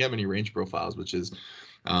I don't think have any range profiles, which is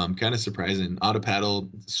kind of surprising. Autopaddle,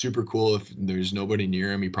 super cool. If there's nobody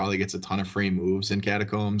near him, he probably gets a ton of free moves in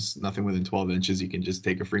Catacombs. Nothing within 12 inches, you can just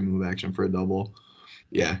take a free move action for a double.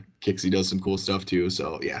 Yeah, Kixie does some cool stuff too.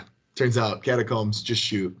 So yeah, turns out Catacombs, just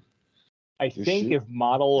shoot. I think if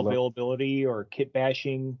model availability or kit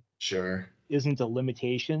bashing isn't a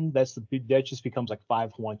limitation, that just becomes like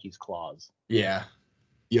 5 Huanchi's Claws. Yeah.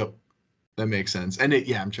 Yep. That makes sense. And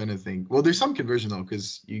I'm trying to think. Well, there's some conversion though,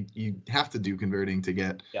 because you have to do converting to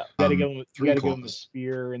get. Yeah, you gotta give him a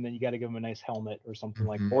spear, and then you gotta give him a nice helmet or something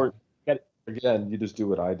like that. Or again, you just do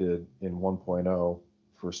what I did in 1.0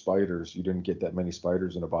 for spiders. You didn't get that many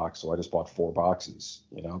spiders in a box, so I just bought 4 boxes.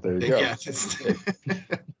 There you go. Yeah,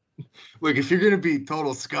 look, if you're gonna be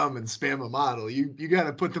total scum and spam a model, you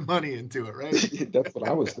gotta put the money into it, right? That's what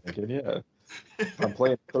I was thinking. Yeah, if I'm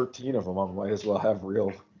playing 13 of them, I might as well have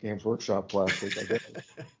real Games Workshop plastic, I guess.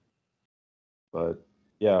 But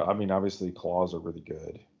yeah, I mean, obviously claws are really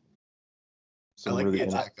good. I like the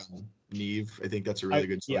attack on Neve. I think that's a really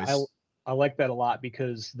good choice. Yeah, I like that a lot,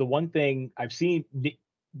 because the one thing I've seen,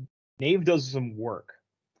 Knave does some work,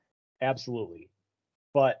 absolutely,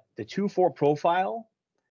 but the 2/4 profile,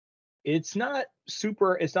 it's not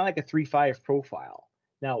like a 3/5 profile.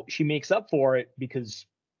 Now she makes up for it because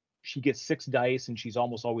she gets 6 dice and she's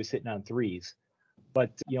almost always hitting on 3s,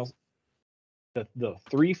 but the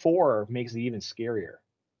 3/4 makes it even scarier.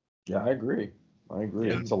 Yeah, I agree. I agree.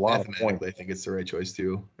 Yeah, It's a lot of mathematically, points. I think it's the right choice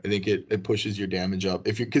too. I think it pushes your damage up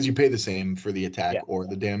if you because you pay the same for the attack Yeah. or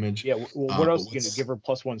the damage. Yeah. Well, what else But are you gonna give her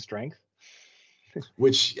 +1 strength?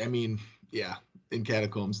 which I mean, yeah, in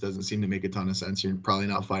Catacombs doesn't seem to make a ton of sense. You're probably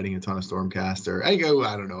not fighting a ton of Stormcast, or I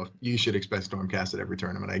don't know. You should expect Stormcast at every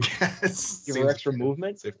tournament, I guess. Give her Seems extra kind of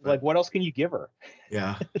movement. safe bet. Like, what else can you give her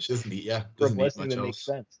Yeah, she doesn't need. Yeah, for a doesn't need blessing much that else. makes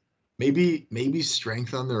sense? Maybe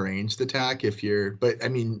strength on the ranged attack if you're. But I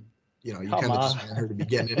mean, you Come kind of on. just want her to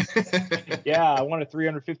begin it. Yeah, I want a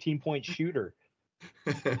 315-point shooter.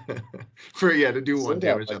 To do Say one that,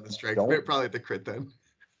 damage like, on the strength, don't- probably at the crit then.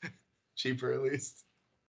 Cheaper at least.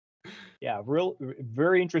 Yeah,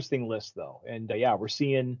 very interesting list though. And yeah, we're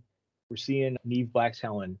seeing Neve Black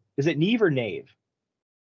Talon. Is it Neve or Knave?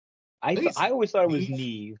 think it's I always thought it was Neve.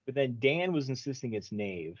 Neve, but then Dan was insisting it's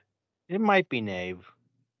Knave. It might be Knave.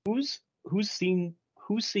 Who's seen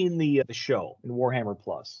the show in Warhammer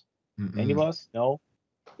Plus? Any of Mm-mm. us? No.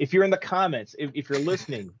 If you're in the comments, if you're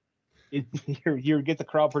listening, you get the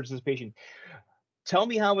crowd participation. Tell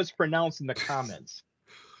me how it's pronounced in the comments.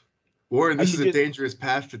 Warren, I this should is a just- dangerous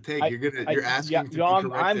path to take. You're asking to be I'm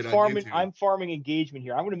corrected on farming. YouTube. I'm farming engagement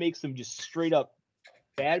here. I'm going to make some just straight up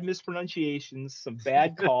bad mispronunciations, some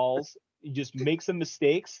bad calls. You just make some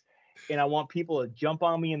mistakes, and I want people to jump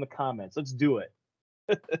on me in the comments. Let's do it.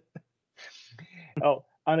 Oh,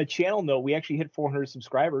 on a channel note, we actually hit 400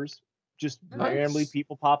 subscribers. Just Nice. randomly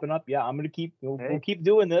people popping up. Yeah, I'm going to keep. We'll Hey. keep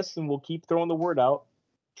doing this, and we'll keep throwing the word out.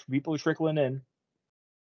 People are trickling in.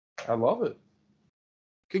 I love it.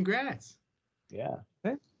 Congrats. Yeah.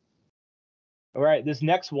 Okay. All right. This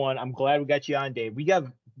next one, I'm glad we got you on, Dave. We got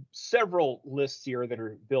several lists here that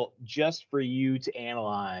are built just for you to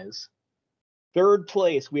analyze. Third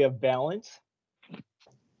place, we have Balance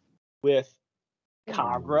with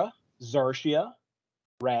Kagra, Zarshia,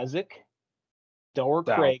 Razik, Dower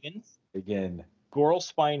Dow. Kragan, Again, Goral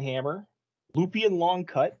Spinehammer, Lupian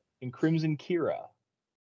Longcut, and Crimson Kira.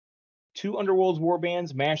 2 Underworlds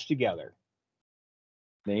warbands mashed together.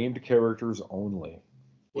 named characters only.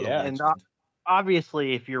 What a Yeah. And legend.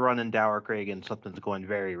 obviously, if you're running Dower Kragan, something's going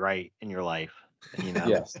very right in your life. You know.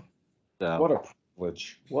 Yes. So What a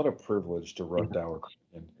privilege. What a privilege to run Dower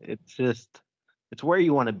Kragan. it's where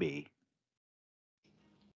you want to be.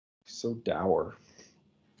 So dour.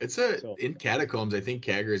 It's So- in Catacombs. I think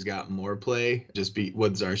Kagger's got more play. Just beat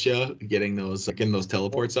Zarsha, getting those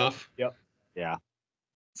teleports off. Yep. Yeah.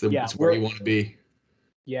 So Yeah, it's where we're- you want to be.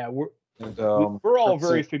 Yeah, And, we're all let's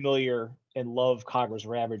very see. familiar and love Kagra's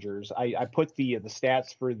Ravagers. I put the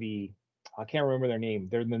stats for I can't remember their name.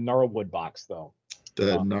 They're in the Gnarlwood box though.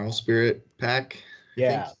 The Gnarl Spirit pack. I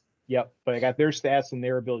Yeah. think. Yep. But I got their stats and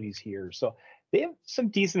their abilities here. So they have some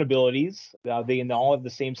decent abilities. They all have the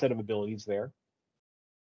same set of abilities there.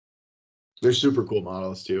 They're super cool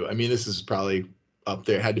models too. I mean, this is probably up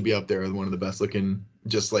there. Had to be up there with one of the best looking,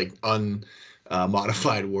 just like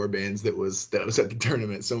modified warbands that was at the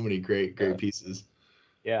tournament. So many great pieces.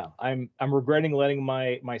 Yeah. I'm regretting letting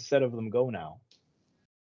my set of them go now.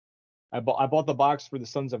 I bought the box for the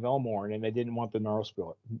Sons of Elmorn, and I didn't want the Gnarl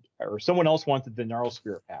Spirit, or someone else wanted the Gnarl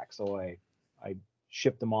Spirit pack, so I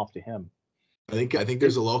shipped them off to him. I think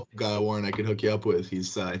there's a local guy, Warren, I could hook you up with.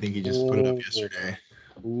 I think he just put it up Oh. yesterday.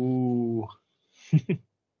 Ooh.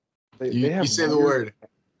 You have say the weird-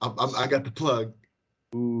 word. I got the plug.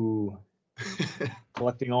 Ooh.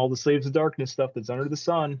 Collecting all the Slaves of Darkness stuff that's under the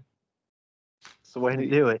sun. It's the way to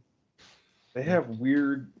do it. They have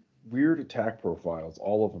weird attack profiles.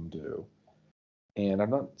 All of them do. And I'm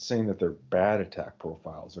not saying that they're bad attack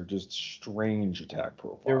profiles. They're just strange attack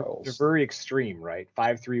They're profiles. very extreme, right?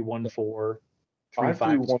 5-3-1-4,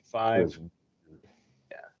 5-3-1-4 3-5-2-5. is weird.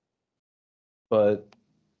 Yeah. But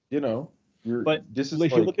this is If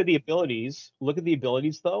like, you look at the abilities,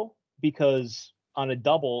 though, because on a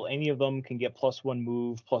double, any of them can get +1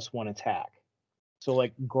 move, +1 attack. So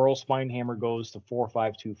like Girl Spinehammer goes to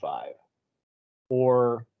 4-5-2-5,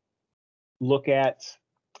 or look at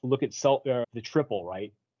the triple,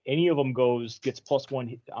 right? Any of them gets +1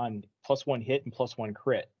 hit on +1 hit and +1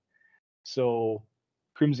 crit. So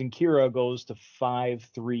Crimson Kira goes to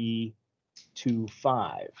 5-3-2-5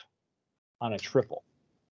 on a triple,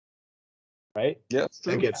 right? yes,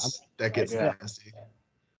 That gets Yeah. nasty.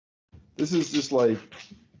 this is just like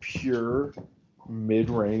pure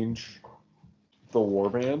mid-range the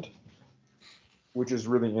warband, which is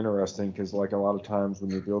really interesting because like a lot of times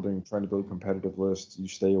when you're trying to build competitive lists, you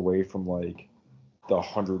stay away from like the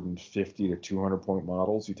 150 to 200 point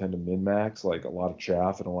models. You tend to min-max like a lot of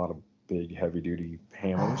chaff and a lot of big heavy duty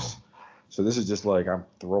hammers. So this is just like I'm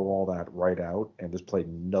throw all that right out and just play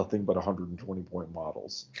nothing but 120 point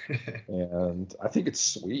models. And I think it's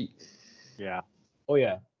sweet. Yeah. Oh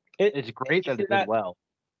yeah. It's great that it did well.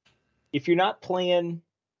 If you're not playing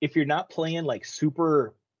like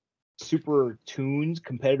super tuned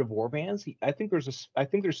competitive warbands, I think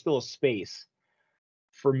there's still a space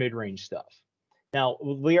for mid-range stuff. Now,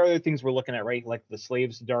 the other things we're looking at, right, like the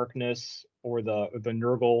Slaves to Darkness or the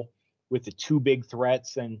Nurgle with the two big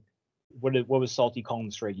threats, and what was Salty calling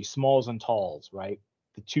the strategy? Smalls and talls, right?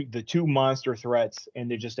 The two monster threats,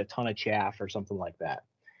 and they're just a ton of chaff or something like that.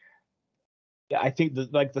 Yeah, I think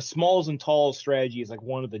the smalls and talls strategy is like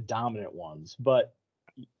one of the dominant ones. But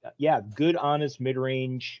yeah, good honest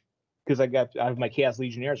mid-range, because I have my Chaos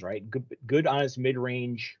Legionnaires, right? Good honest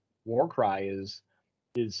mid-range Warcry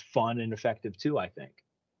is fun and effective too, I think.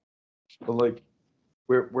 But like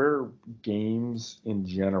where games in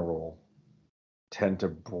general tend to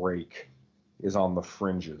break is on the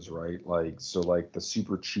fringes, right? Like like the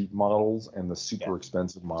super cheap models and the super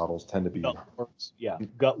expensive models tend to be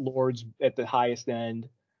Gut Lords at the highest end,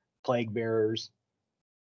 Plague Bearers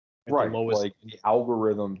at right. the lowest. Like the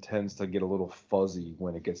algorithm tends to get a little fuzzy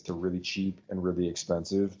when it gets to really cheap and really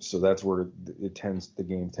expensive. So that's where the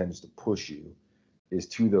game tends to push you, is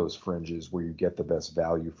to those fringes where you get the best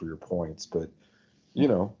value for your points. But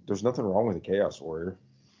there's nothing wrong with a Chaos Warrior,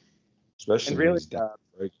 especially And really,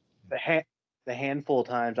 right? the handful of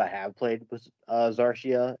times I have played with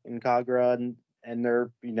Zarshia and Kagura and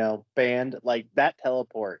their band, like that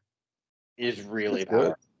teleport is really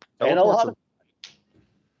powerful. And a lot of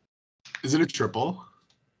Is it a triple?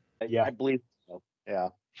 Yeah, I believe so. Yeah.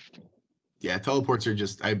 Yeah, teleports are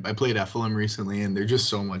just. I played Ephelum recently, and they're just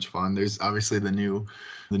so much fun. There's obviously the new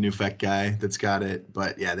Feck guy that's got it,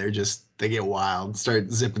 but yeah, they get wild. Start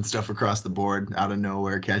zipping stuff across the board out of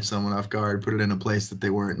nowhere, catch someone off guard, put it in a place that they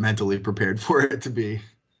weren't mentally prepared for it to be.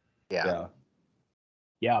 Yeah.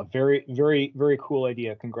 Yeah, very, very, very cool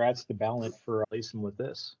idea. Congrats to Ballant for releasing with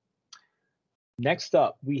this. Next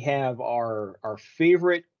up, we have our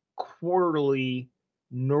favorite quarterly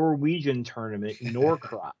Norwegian tournament,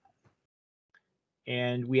 Warcry.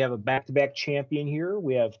 And we have a back-to-back champion here.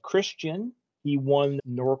 We have Christian. He won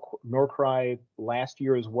Warcry last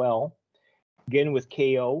year as well. Again with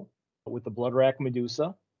KO with the Bloodrack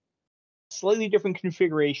Medusa. Slightly different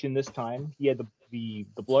configuration this time. He had the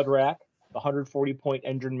Bloodrack, the 140-point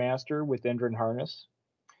Endrin Master with Endrin Harness.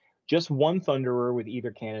 Just one Thunderer with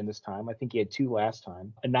either cannon this time. I think he had two last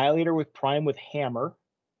time. Annihilator with Prime with Hammer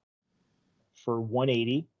for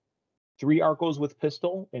 180. 3 Arcos with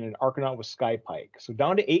Pistol, and an Arcanaut with Skypike. So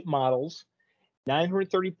down to 8 models,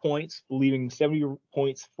 930 points, leaving 70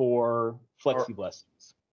 points for Flexi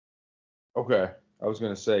Blessings. Okay. I was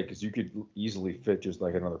going to say, because you could easily fit just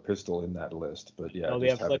like another pistol in that list. But yeah. No, they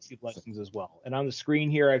have Flexi Blessings as well. And on the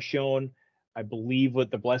screen here, I've shown, I believe,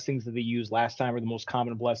 what the blessings that they used last time, or the most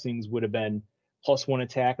common blessings would have been +1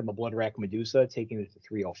 attack on the Bloodrack Medusa, taking it to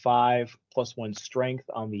 305, +1 strength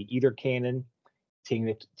on the Ether Cannon, taking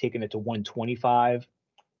it to 125,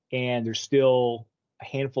 and there's still a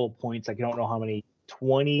handful of points. I don't know how many,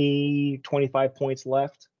 25 points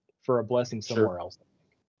left for a blessing somewhere else.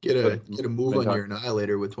 Get a move on your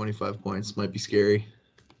Annihilator with 25 points. Might be scary.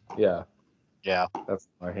 Yeah. Yeah. That's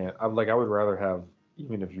my hand. I would rather have,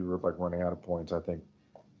 even if you were like running out of points, I think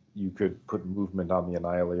you could put movement on the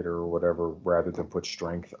Annihilator or whatever rather than put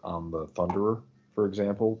strength on the Thunderer, for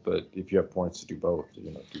example. But if you have points to do both, do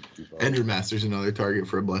both. Endrin Master's another target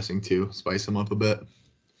for a blessing too. Spice him up a bit.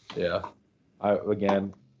 Yeah.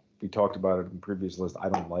 We talked about it in previous list. I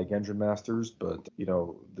don't like Endrin Masters, but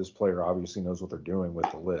this player obviously knows what they're doing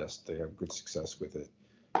with the list. They have good success with it.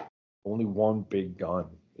 Only one big gun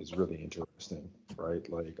is really interesting, right?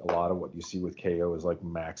 Like a lot of what you see with KO is like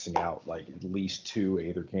maxing out like at least 2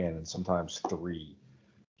 Aether Cannons, sometimes 3.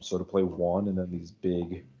 So to play 1 and then these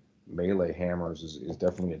big melee hammers is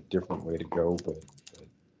definitely a different way to go. But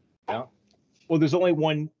yeah. Well, there's only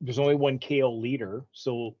one KO leader,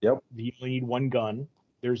 so you only need 1 gun.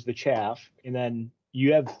 There's the chaff, and then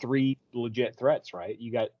you have 3 legit threats, right?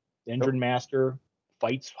 You got the Endrin Master,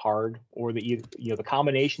 fights hard, or the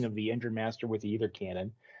combination of the Endrin Master with the Ether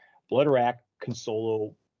Cannon. Bloodrack can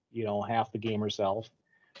solo, half the game herself,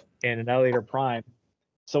 and Annihilator Prime.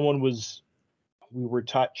 We were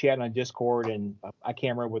chatting on Discord, and I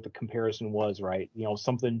can't remember what the comparison was, right?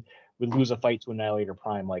 Something would lose a fight to Annihilator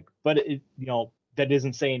Prime, but that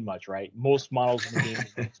isn't saying much, right? Most models in the game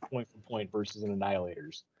is point for point versus an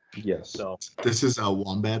Annihilator's. Yes. So this is a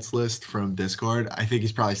Wombat's list from Discord. I think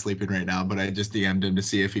he's probably sleeping right now, but I just DM'd him to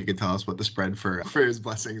see if he could tell us what the spread for his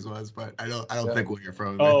blessings was. But I don't think we'll hear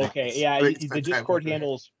from him. Oh, okay. Yeah, the Discord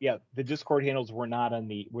handles. Yeah, the Discord handles were not on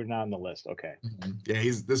the list. Okay. Mm-hmm.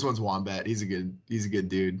 Yeah, this one's Wombat. He's a good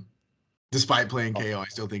dude. Despite playing KO, I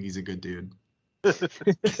still think he's a good dude. The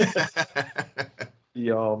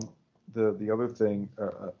other thing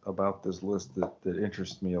about this list that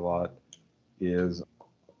interests me a lot is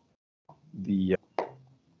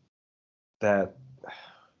that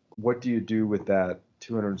what do you do with that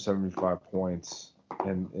 275 points,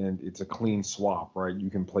 and it's a clean swap, right? You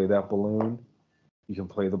can play that balloon, you can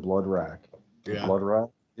play the blood rack. The blood rack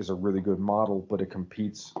is a really good model, but it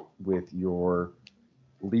competes with your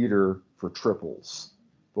leader for triples.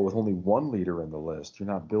 But with only one leader in the list, you're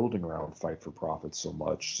not building around fight for profit so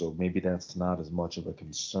much. So maybe that's not as much of a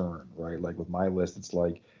concern, right? Like with my list, it's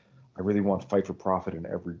like I really want fight for profit in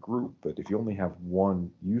every group. But if you only have one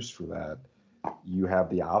use for that, you have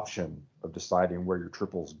the option of deciding where your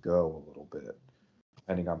triples go a little bit,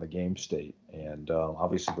 depending on the game state. And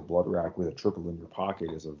obviously, the blood rack with a triple in your pocket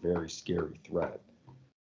is a very scary threat.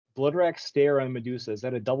 Blood rack stare on Medusa, is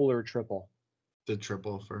that a double or a triple? The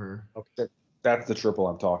triple for her. Okay. That's the triple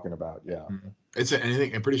I'm talking about. Yeah. It's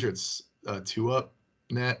anything. I'm pretty sure it's 2-up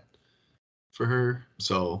net for her.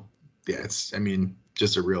 So yeah, it's, I mean,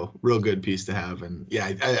 just a real good piece to have. And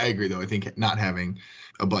yeah, I agree though. I think not having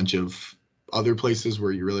a bunch of other places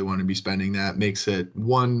where you really want to be spending that makes it,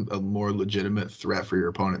 one, a more legitimate threat for your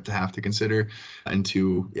opponent to have to consider, and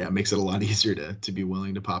two, yeah, it makes it a lot easier to be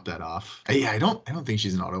willing to pop that off. I don't think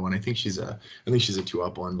she's an auto one. I think she's a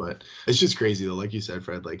 2-up one, but it's just crazy though. Like you said,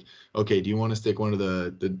 Fred, like, okay, do you want to stick one of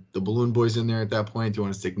the balloon boys in there at that point? Do you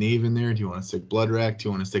want to stick Knave in there? Do you want to stick Blood Rack? Do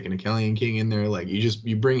you want to stick an Achillean King in there? Like,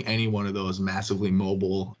 you bring any one of those massively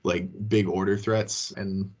mobile, like big order threats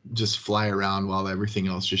and just fly around while everything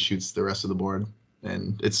else just shoots the rest of the board.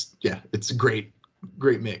 And it's a great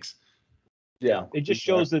mix. Yeah, it just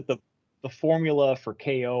shows that the formula for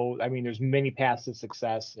KO, I mean, there's many paths to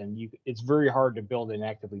success, and it's very hard to build an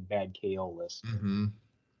actively bad KO list. Mm-hmm.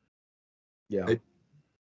 Yeah.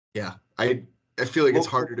 I feel like it's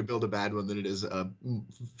harder to build a bad one than it is a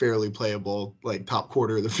fairly playable, like, top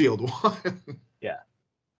quarter of the field one. Yeah.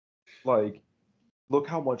 Like, look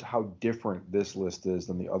how different this list is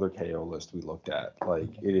than the other KO list we looked at. Like,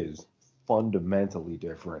 it is fundamentally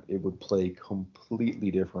different. It would play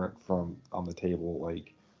completely different from on the table.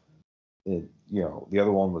 Like, the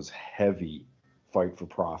other one was heavy fight for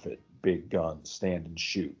profit, big guns, stand and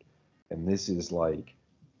shoot. And this is like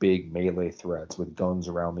big melee threats with guns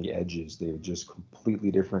around the edges. They're just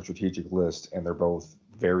completely different strategic lists, and they're both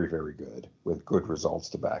very, very good with good results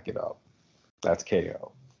to back it up. That's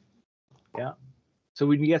KO. Yeah. So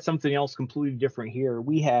we can get something else completely different here.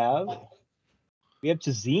 We have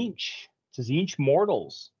Tzeentch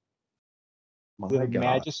Mortals. We have a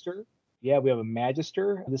Magister. Yeah, we have a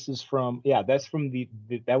Magister. This is from, that's from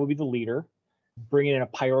that would be the leader. Bringing in a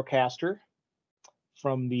Pyrocaster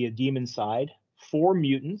from the demon side. 4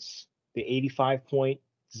 mutants, the 85-point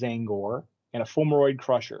Zangor, and a Fomoroid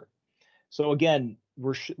Crusher. So again,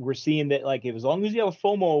 we're seeing that, like, as long as you have a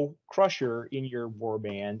Fomo Crusher in your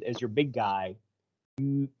warband as your big guy,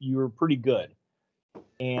 you're pretty good.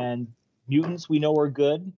 And mutants we know are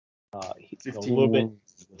good. 15 a little bit.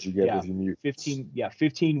 What you get with your mutants.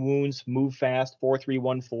 15 wounds, move fast,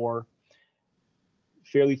 4-3-1-4,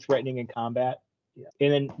 fairly threatening in combat. Yeah.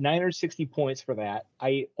 And then 960 points for that.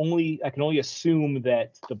 I can only assume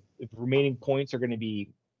that the remaining points are going to be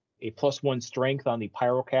a +1 strength on the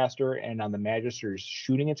Pyrocaster and on the Magister's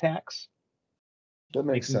shooting attacks. That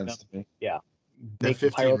makes sense to me. Yeah. That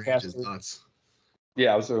 15 range is nuts.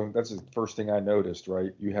 Yeah, so that's the first thing I noticed,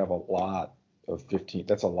 right? You have a lot of 15.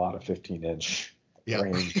 That's a lot of 15-inch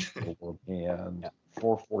range. And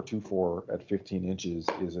 4.424 at 15 inches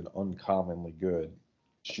is an uncommonly good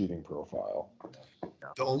shooting profile.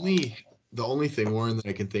 The only thing, Warren, that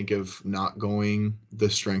I can think of not going the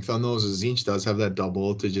strength on those is Tzeentch does have that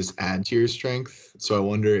double to just add to your strength. So I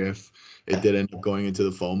wonder if it did end up going into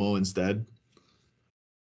the FOMO instead.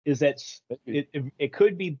 Is that it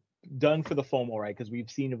could be done for the FOMO, right? Because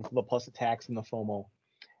we've seen the plus attacks in the FOMO.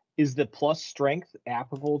 Is the plus strength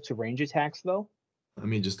applicable to range attacks though? Let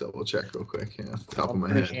me just double check real quick. Yeah, off the top of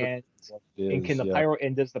my head. And can the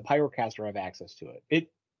does the Pyrocaster have access to it?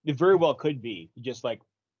 It very well could be just like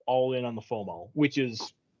all in on the FOMO, which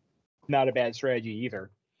is not a bad strategy either.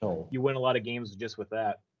 No. You win a lot of games just with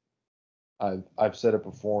that. I've said it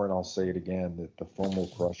before and I'll say it again that the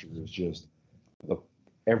FOMO Crusher is just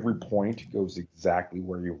every point goes exactly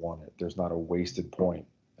where you want it. There's not a wasted point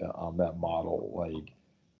on that model. Like,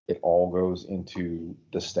 it all goes into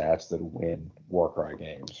the stats that win Warcry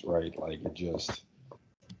games, right? Like,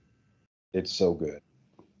 it's so good.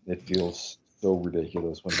 It feels so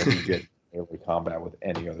ridiculous whenever you get early combat with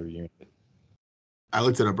any other unit. I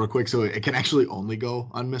looked it up real quick. So it can actually only go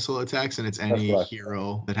on missile attacks, and it's any right.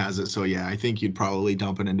 hero that has it. So yeah, I think you'd probably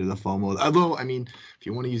dump it into the FOMO. Although, I mean, if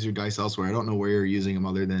you want to use your dice elsewhere, I don't know where you're using them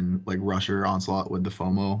other than like Rush or Onslaught with the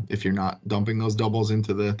FOMO if you're not dumping those doubles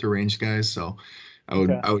into the ranged guys. So I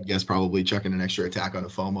would guess probably chucking an extra attack on a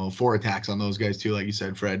FOMO, 4 attacks on those guys too, like you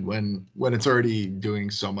said, Fred, when it's already doing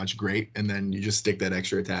so much great, and then you just stick that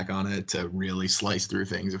extra attack on it to really slice through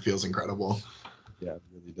things. It feels incredible. Yeah, it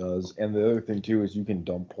really does. And the other thing too is you can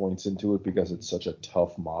dump points into it because it's such a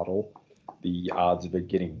tough model. The odds of it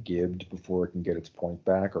getting gibbed before it can get its point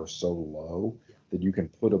back are so low that you can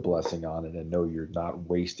put a blessing on it and know you're not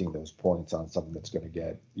wasting those points on something that's going to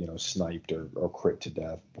get, sniped or crit to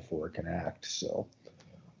death before it can act. So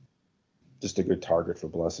just a good target for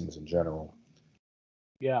blessings in general.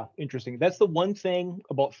 Yeah, interesting. That's the one thing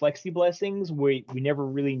about flexi blessings. We never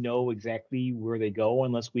really know exactly where they go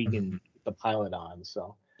unless we can get the pilot on.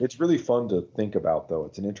 So it's really fun to think about, though.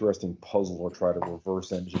 It's an interesting puzzle to try to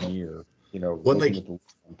reverse engineer. Looking at the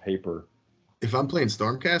list on paper. If I'm playing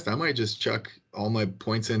Stormcast, I might just chuck all my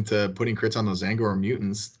points into putting crits on those Angor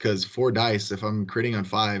mutants, because 4 dice, if I'm critting on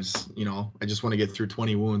 5s, I just want to get through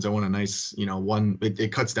 20 wounds. I want a nice, one,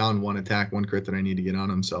 it cuts down 1 attack, 1 crit that I need to get on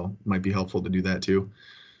them. So it might be helpful to do that too.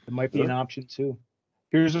 it might be an option too.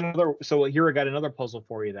 Here's another. So here I got another puzzle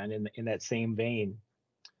for you then in that same vein.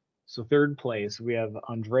 So 3rd place, we have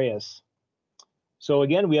Andreas. So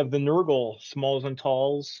again, we have the Nurgle smalls and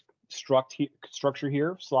talls structure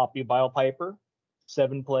here. Sloppy Biopiper,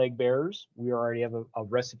 7 Plague Bearers. We already have a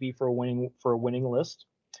recipe for a winning list.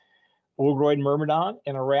 Ogroid Myrmidon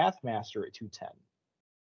and a Wrathmaster at 210.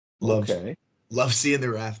 Love seeing the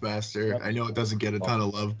Wrathmaster. Yep. I know it doesn't get a ton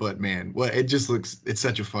of love, but man, it just looks, it's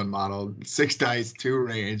such a fun model. 6 dice, 2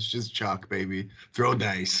 range, just chalk, baby. Throw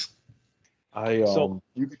dice. You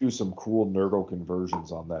could do some cool Nurgle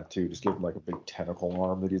conversions on that too. Just give him like a big tentacle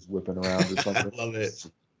arm that he's whipping around or something. I love it.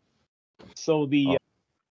 So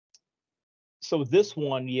this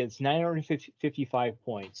one, it's 955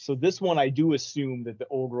 points. So this one, I do assume that the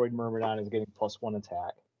Ogroid Myrmidon is getting +1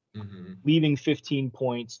 attack, leaving 15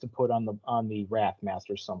 points to put on the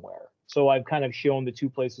Wrathmaster somewhere. So I've kind of shown the 2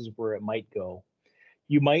 places where it might go.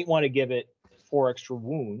 You might want to give it 4 extra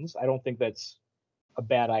wounds. I don't think that's a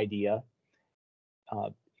bad idea.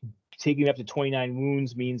 Taking up to 29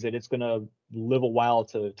 wounds means that it's going to live a while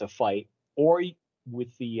to fight. Or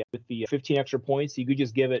with the 15 extra points, you could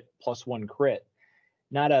just give it +1 crit.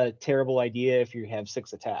 Not a terrible idea if you have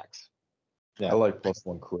 6 attacks. Yeah, I like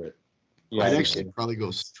 +1 crit. Yeah, I'd actually probably go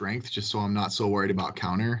strength just so I'm not so worried about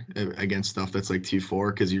counter against stuff that's like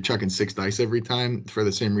T4, because you're chucking 6 dice every time for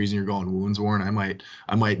the same reason you're going wounds worn. I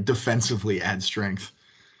might defensively add strength.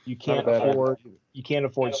 You can't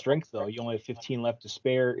afford strength though. You only have 15 left to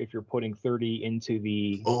spare if you're putting 30 into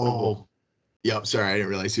the. Yep. Sorry, I didn't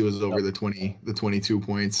realize he was over the 22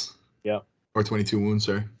 points. Yep. Or 22 wounds,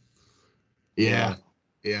 sorry. Yeah.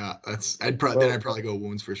 I'd probably go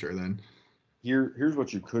wounds for sure then. Here's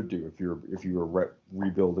what you could do if you were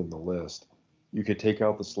rebuilding the list. You could take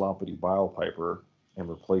out the Sloppity Bilepiper and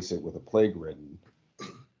replace it with a Plague Ridden.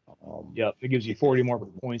 It gives you 40 more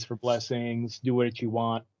points for blessings. Do what you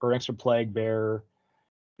want, or extra Plague Bearer.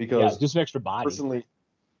 Because just an extra body. Personally,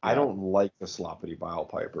 I don't like the Sloppity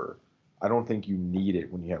Bilepiper. I don't think you need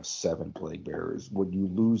it when you have 7 Plague Bearers. What you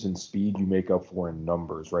lose in speed, you make up for in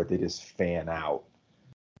numbers, right? They just fan out.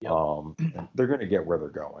 Yep. They're going to get where they're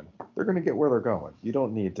going. You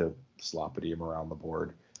don't need to sloppity them around the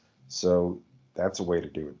board. So that's a way to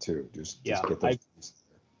do it too. Just get those.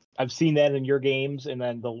 I've seen that in your games, and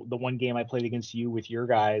then the one game I played against you with your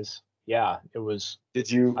guys. Yeah, it was.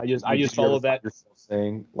 Did you? I just followed that.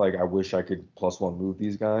 Saying like, I wish I could +1 move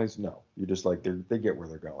these guys. No, you're just like they get where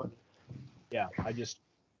they're going. Yeah, I just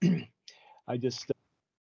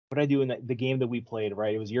what I do in the game that we played,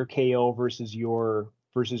 right? It was your KO versus your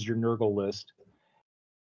Nurgle list.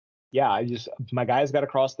 Yeah, my guys got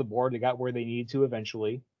across the board. They got where they needed to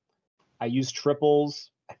eventually. I used triples.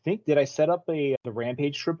 I think, did I set up the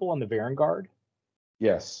Rampage triple on the Varangard?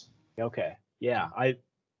 Yes. Okay. Yeah, I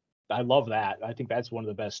love that. I think that's one of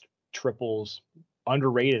the best triples.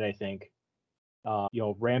 Underrated, I think.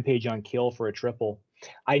 Rampage on kill for a triple.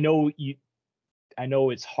 I know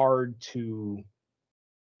it's hard to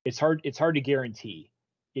guarantee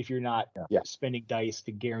if you're not spending dice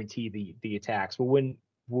to guarantee the attacks. But when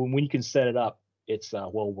you can set it up, it's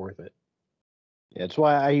well worth it. Yeah, that's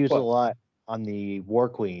why I use it a lot on the War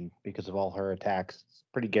Queen, because of all her attacks. It's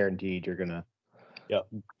pretty guaranteed you're gonna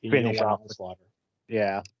finish off the slaughter.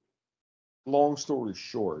 Yeah. Long story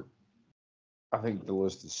short, I think the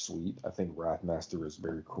list is sweet. I think Wrathmaster is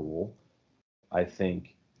very cool. I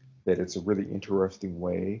think that it's a really interesting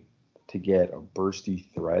way to get a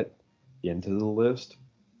bursty threat into the list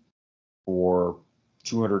for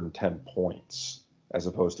 210 points, as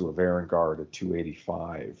opposed to a Varangard at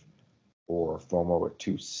 285 or FOMO at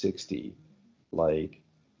 260. Like,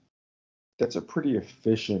 that's a pretty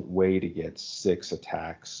efficient way to get 6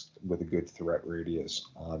 attacks with a good threat radius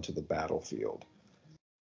onto the battlefield.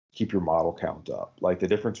 Keep your model count up. Like, the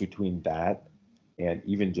difference between that and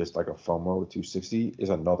even just like a FOMO at 260 is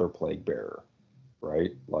another Plague Bearer,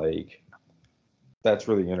 right? Like, that's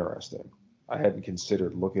really interesting. I hadn't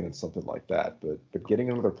considered looking at something like that, but getting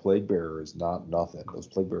another Plague Bearer is not nothing. Those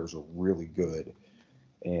Plague Bearers are really good,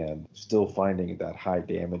 and still finding that high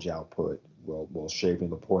damage output while shaving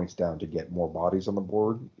the points down to get more bodies on the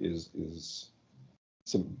board is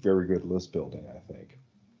some very good list building, I think.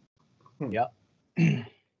 Yeah.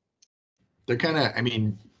 They're kind of, I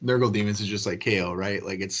mean, Nurgle Demons is just like KO, right?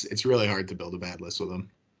 Like it's really hard to build a bad list with them.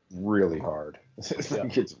 Really hard. It's really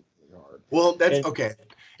hard. Well, that's okay.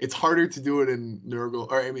 It's harder to do it in Nurgle,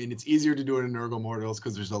 or I mean, it's easier to do it in Nurgle Mortals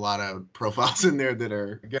because there's a lot of profiles in there that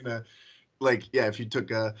are gonna, like, yeah, if you took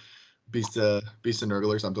a Beast of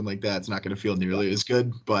Nurgle or something like that, it's not gonna feel nearly as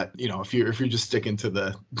good. But you know, if you're just sticking to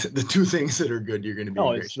the two things that are good, you're gonna be in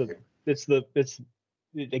great shape.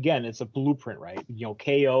 Again, it's a blueprint, right? You know,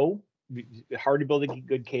 KO. Hard to build a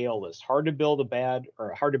good KO list. Hard to build a bad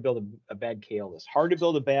KO list. Hard to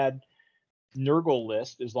build a bad Nurgle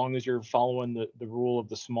list as long as you're following the rule of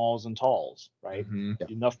the smalls and talls, right? Mm-hmm. Yeah.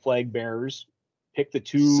 Enough Plague Bearers, pick the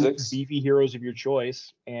 2 beefy heroes of your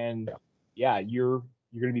choice, and you're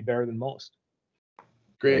going to be better than most.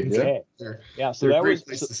 Great. Okay. Yeah. So they're that a great was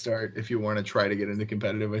place to start if you want to try to get into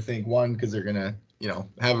competitive. I think one, because they're gonna,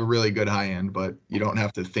 have a really good high end, but you don't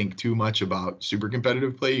have to think too much about super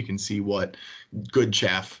competitive play. You can see what good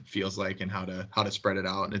chaff feels like and how to spread it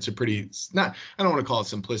out. And it's I don't want to call it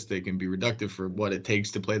simplistic and be reductive for what it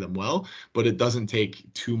takes to play them well, but it doesn't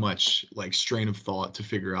take too much like strain of thought to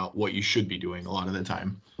figure out what you should be doing a lot of the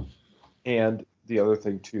time. And the other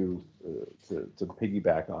thing too, to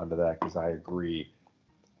piggyback onto that, because I agree.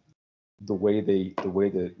 The way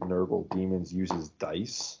that Nurgle Demons uses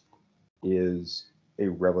dice is a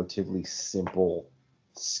relatively simple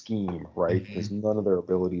scheme, right? Because none of their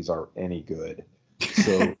abilities are any good.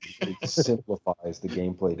 So it simplifies the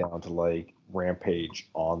gameplay down to like Rampage,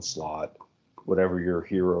 Onslaught, whatever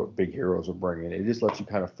your big heroes are bringing. It just lets you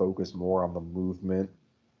kind of focus more on the movement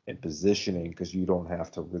and positioning, because you don't have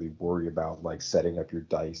to really worry about like setting up your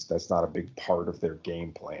dice. That's not a big part of their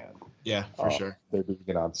game plan. Yeah, for sure. They're doing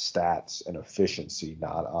it on stats and efficiency,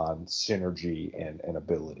 not on synergy and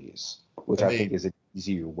abilities, which I think is an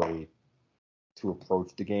easier way to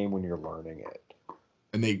approach the game when you're learning it.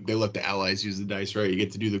 And they let the allies use the dice, right? You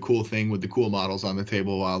get to do the cool thing with the cool models on the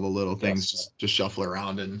table while the little things just shuffle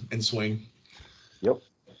around and swing. Yep.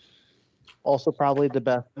 Also, probably the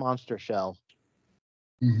best monster shell.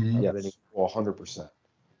 Mm-hmm. Yes. Well, 100%.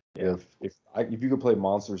 Yeah. If you could play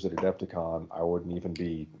monsters at Adepticon, I wouldn't even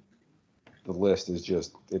be. The list is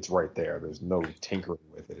just, it's right there. There's no tinkering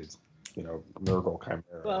with it. It's, Nurgle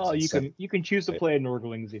Chimera. Well, you can choose to play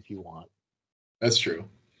Nurglings if you want. That's true.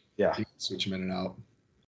 Yeah. You can switch them in and out.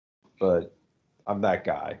 But I'm that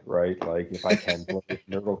guy, right? Like, if I can play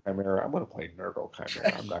Nurgle Chimera, I'm going to play Nurgle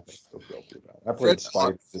Chimera. I'm not going to feel guilty about it. I played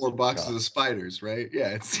Spiders. 4 boxes of spiders, right? Yeah,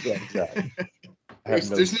 exactly.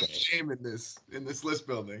 There's no shame in this list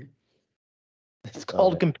building. It's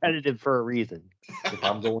called competitive for a reason. If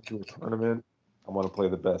I'm going to a tournament, I want to play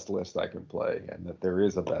the best list I can play, and that there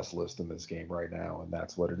is a best list in this game right now, and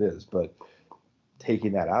that's what it is. But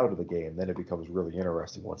taking that out of the game, then it becomes really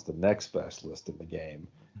interesting. What's the next best list in the game?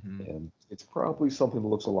 Mm-hmm. And it's probably something that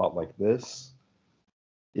looks a lot like this.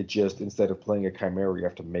 It just, instead of playing a Chimera, you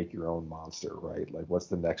have to make your own monster, right? Like, what's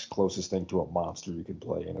the next closest thing to a monster you can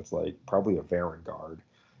play? And it's like probably a Varangard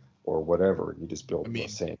or whatever. You just build the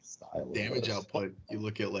same style. Damage output. You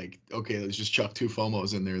look at like, okay, let's just chuck 2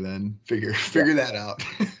 FOMOs in there. Then figure that out.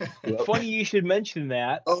 Funny you should mention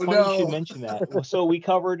that. You should mention that. So we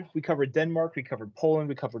covered Denmark, we covered Poland,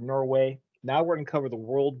 we covered Norway. Now we're going to cover the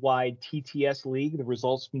worldwide TTS League, the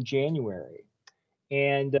results from January.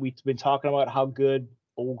 And we've been talking about how good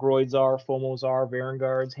Ogroids are, FOMOs are,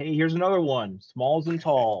 Varangards. Hey, here's another one, smalls and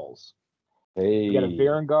talls. Hey. We got a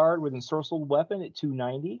Varangard with ensorcelled weapon at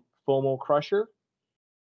 290, FOMO Crusher.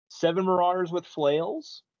 7 Marauders with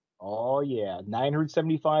flails. Oh yeah,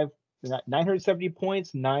 970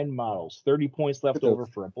 points, 9 models, 30 points left over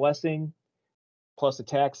for a blessing, plus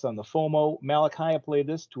attacks on the FOMO. Malachi played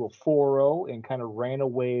this to a 4-0 and kind of ran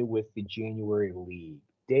away with the January league.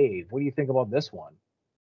 Dave, what do you think about this one?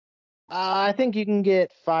 I think you can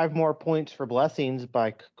get 5 more points for blessings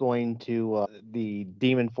by going to the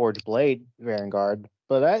Demon Forge Blade Vanguard,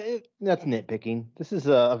 but that's nitpicking. This is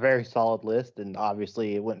a very solid list, and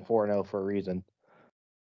obviously it went 4-0 for a reason.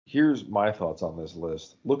 Here's my thoughts on this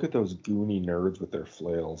list. Look at those goony nerds with their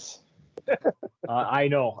flails. I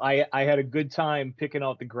know. I had a good time picking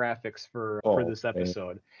out the graphics for this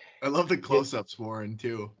episode. I love the close-ups, Warren,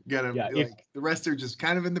 too. Get them. Yeah, the rest are just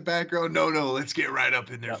kind of in the background. No, let's get right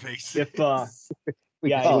up in their faces. If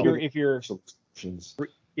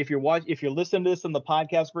you're listening to this on the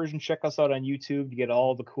podcast version, check us out on YouTube to get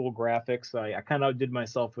all the cool graphics. I kind of outdid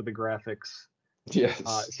myself with the graphics. Yes.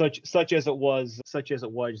 Such as it was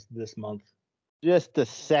this month. Just the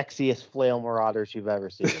sexiest flail marauders you've ever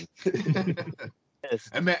seen.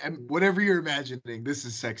 Whatever you're imagining, this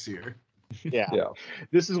is sexier. Yeah.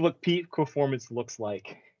 This is what peak performance looks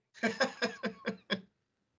like.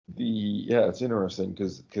 It's interesting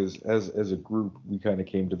because as a group we kind of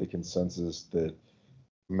came to the consensus that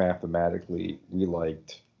mathematically we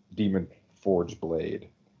liked Demon Forge Blade,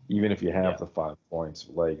 even if you have the 5 points.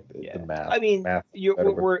 Like the math. I mean, math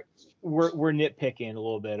we're nitpicking a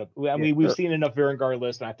little bit. I mean, we've seen enough Varangard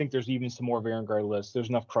lists, and I think there's even some more Varangard lists. There's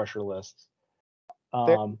enough Crusher lists.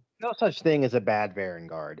 No such thing as a bad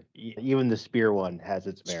Varangard. Even the Spear one has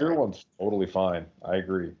its merit. Spear one's totally fine. I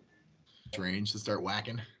agree. Range to start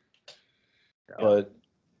whacking. But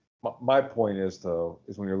my point is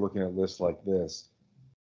when you're looking at lists like this,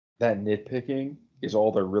 that nitpicking is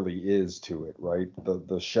all there really is to it, right?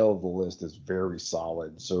 The shell of the list is very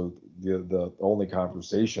solid. So the only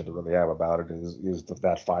conversation to really have about it is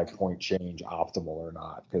that 5-point change optimal or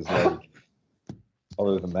not? Because like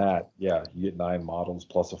other than that, you get 9 models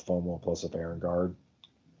plus a FOMO plus a Varangard.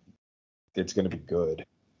 It's going to be good.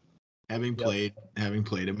 Having played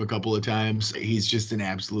him a couple of times, he's just an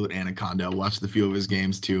absolute anaconda. Watched a few of his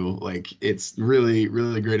games too. Like, it's really,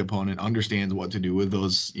 really great opponent. Understands what to do with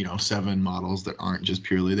those, 7 models that aren't just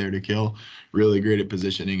purely there to kill. Really great at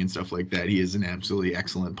positioning and stuff like that. He is an absolutely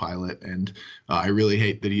excellent pilot, and I really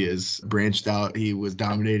hate that he is branched out. He was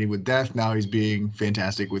dominating with Death. Now he's being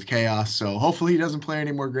fantastic with Chaos. So hopefully he doesn't play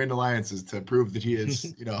any more Grand Alliances to prove that he is,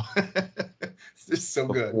 it's just so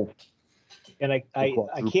good. And I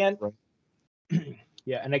can't.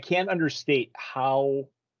 And I can't understate how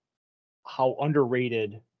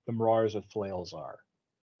underrated the Marauders of Flails are.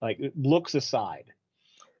 Like, looks aside,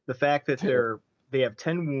 the fact that they have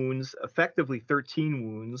 10 wounds, effectively 13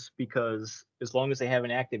 wounds, because as long as they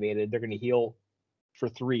haven't activated, they're going to heal for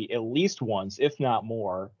 3 at least once, if not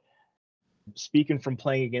more. Speaking from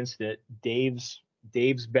playing against it, Dave's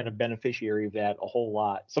been a beneficiary of that a whole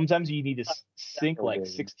lot. Sometimes you need to sink like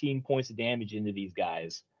 16 points of damage into these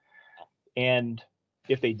guys. And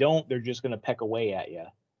if they don't, they're just going to peck away at you.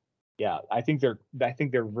 Yeah, I think they're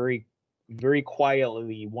very, very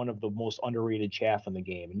quietly one of the most underrated chaff in the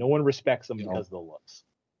game. No one respects them because of the looks.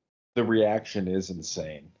 The reaction is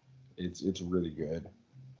insane. It's really good.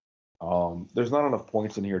 There's not enough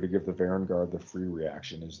points in here to give the Varangard the free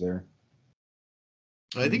reaction, is there?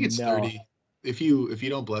 I think it's 30. If you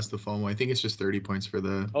don't bless the FOMO, I think it's just 30 points for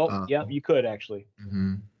the. You could actually.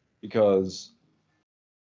 Mm-hmm. Because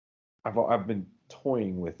I've been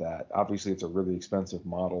toying with that. Obviously, it's a really expensive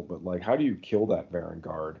model, but like, how do you kill that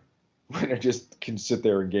Varangard when it just can sit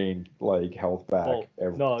there and gain like health back?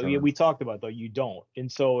 We talked about though. You don't,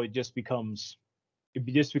 and so it just becomes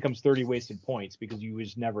 30 wasted points because you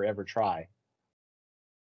just never ever try.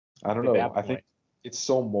 I don't know. I think it's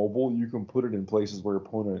so mobile. You can put it in places where your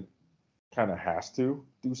opponent kind of has to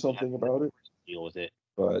do something about it. Deal with it,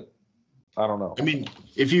 but. I don't know. I mean,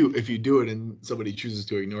 if you do it and somebody chooses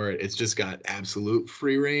to ignore it, it's just got absolute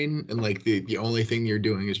free reign, and like the only thing you're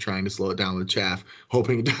doing is trying to slow it down with chaff,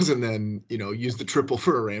 hoping it doesn't then use the triple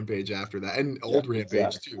for a rampage after that, and old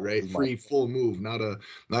rampage too, right? Free full move, not a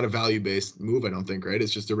value based move. I don't think, right?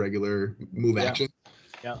 It's just a regular move action.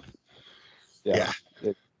 Yeah.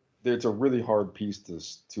 It's a really hard piece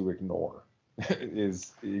to ignore.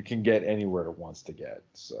 It can get anywhere it wants to get.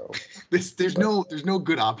 So there's no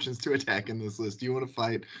good options to attack in this list. Do you want to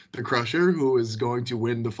fight the Crusher, who is going to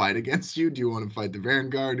win the fight against you? Do you want to fight the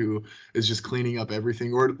Vanguard, who is just cleaning up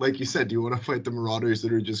everything? Or like you said, do you want to fight the Marauders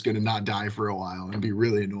that are just going to not die for a while and be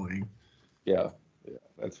really annoying? Yeah,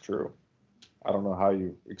 that's true. I don't know how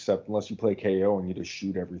except unless you play KO and you just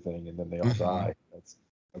shoot everything and then they all die.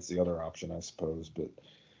 That's the other option, I suppose. But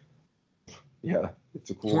yeah,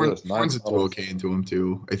 it's a cool list. Horns is okay into him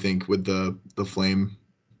too, I think, with the flame.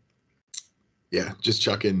 Yeah, just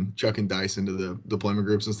chucking dice into the deployment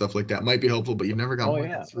groups and stuff like that might be helpful, but you've never gone more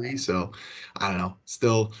than 3, so I don't know.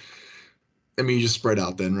 Still, I mean, you just spread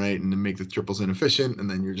out then, right? And then make the triples inefficient, and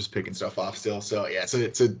then you're just picking stuff off still. So yeah,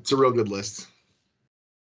 it's a real good list.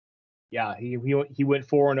 Yeah, he went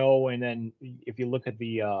 4-0, and then if you look at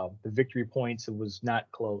the victory points, it was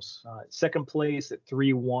not close. Second place at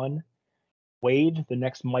 3-1, Wade. The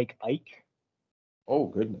next Mike Ike. Oh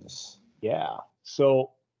goodness. Yeah.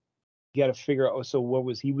 So you got to figure out. So what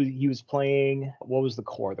was he was playing? What was the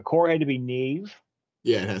core? The core had to be Knave.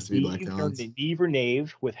 Yeah, it has to be Black Knave Talons. or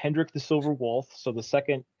Knave with Hendrik the Silver Wolf. So the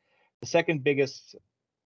second biggest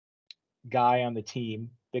guy on the team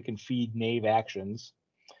that can feed Knave actions.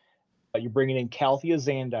 You're bringing in Calthea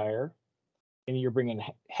Zandire, and you're bringing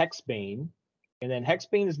Hexbane. And then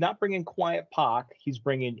Hexbane is not bringing Quiet Pock. He's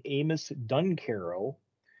bringing Amos Duncaro,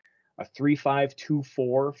 a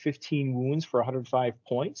 3-5-2-4, 15 wounds for 105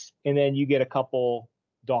 points. And then you get a couple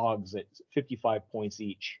dogs at 55 points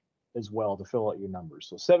each as well to fill out your numbers.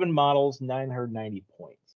 So 7 models, 990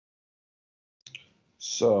 points.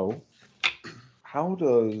 So how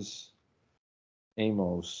does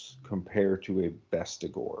Amos compare to a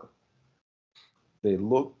Bestigor? They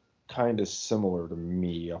look kind of similar to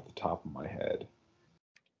me off the top of my head.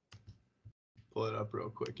 Pull it up real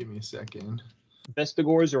quick. Give me a second.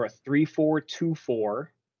 Bestigors are a 3-4-2-4,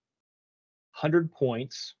 100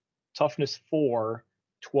 points, toughness 4,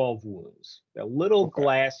 12 wounds. A little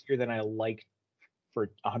glassier than I like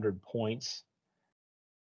for 100 points.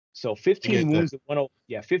 So 15 wounds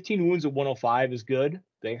at 15 wounds at 105 is good.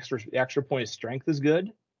 The extra point of strength is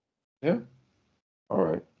good. Yeah. All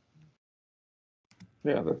right.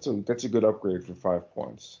 Yeah, that's a good upgrade for 5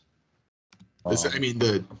 points. I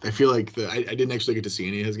feel like I didn't actually get to see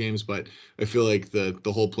any of his games, but I feel like the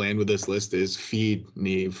whole plan with this list is feed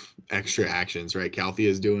Neve extra actions, right? Calthea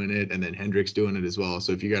is doing it, and then Hendrik's doing it as well.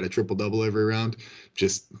 So if you got a triple double every round,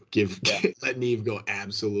 just let Neve go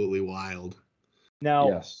absolutely wild. Now,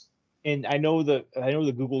 yes. And I know the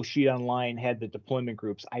Google Sheet online had the deployment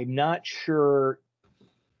groups. I'm not sure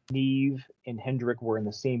Neve and Hendrik were in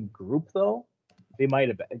the same group though. They might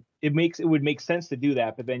have been. It would make sense to do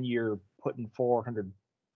that, but then you're putting 400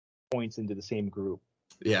 points into the same group.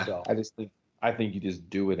 Yeah. So. I think you just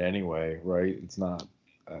do it anyway, right? It's not.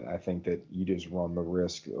 I think that you just run the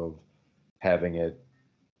risk of having it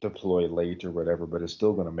deploy late or whatever, but it's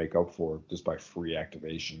still going to make up for it just by free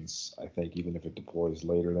activations. I think even if it deploys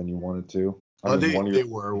later than you wanted to. They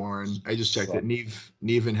were, Warren. I just checked it.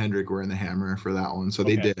 Neve and Hendrik were in the hammer for that one, so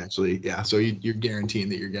they did actually. Yeah, so you're guaranteeing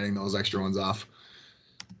that you're getting those extra ones off.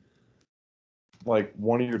 Like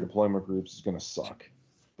one of your deployment groups is going to suck,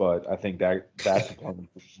 but I think that deployment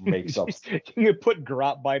makes up. You can put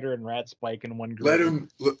Grot Biter and Rat Spike in one group.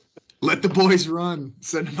 Let the boys run.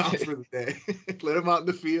 Send them out for the day. Let them out in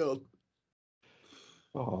the field.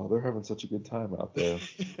 Oh, they're having such a good time out there.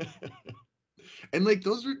 And like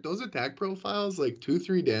those attack profiles, like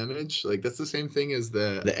 2-3 damage, like that's the same thing as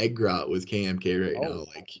the egg grot with KMK right now.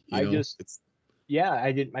 Like I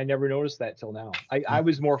never noticed that till now. I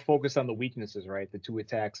was more focused on the weaknesses, right? The 2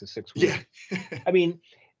 attacks and 6 wounds. Yeah. I mean,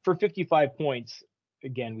 for 55 points,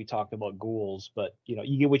 again, we talked about ghouls, but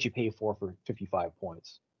you get what you pay for 55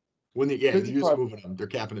 points. You're just moving them. They're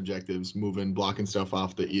capping objectives, moving, blocking stuff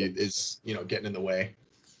off that is getting in the way.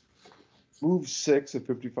 Move 6 at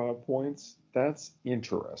 55 points. That's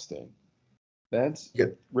interesting. That's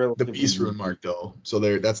the Beast Rune mark though, so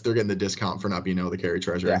they're getting the discount for not being able to carry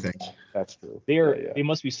treasure. Yeah, I think that's true. They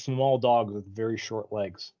must be small dogs with very short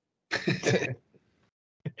legs.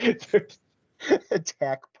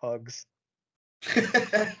 Attack pugs.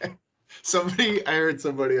 I heard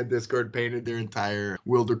somebody on Discord painted their entire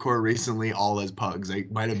Wilder Core recently all as pugs.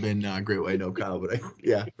 It might have been Great White No Cow, but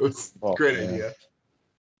it was a great idea.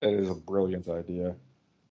 That is a brilliant idea.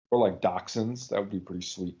 Or like dachshunds, that would be pretty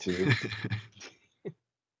sweet too.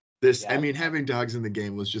 Having dogs in the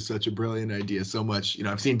game was just such a brilliant idea. So much,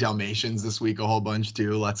 I've seen Dalmatians this week a whole bunch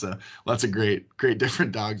too. Lots of great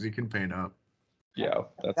different dogs you can paint up. Yeah,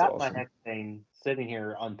 that's I've got awesome. my next thing sitting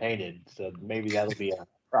here unpainted, so maybe that'll be a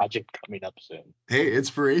project coming up soon. Hey,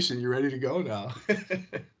 inspiration, you're ready to go now.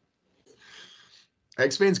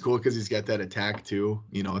 X-Bane's cool because he's got that attack too.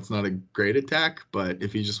 It's not a great attack, but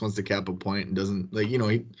if he just wants to cap a point and doesn't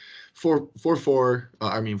he 4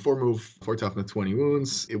 move, 4 toughness, 20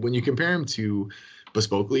 wounds. When you compare him to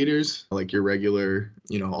bespoke leaders, like your regular,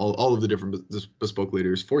 all of the different bespoke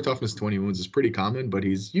leaders, 4 toughness, 20 wounds is pretty common, but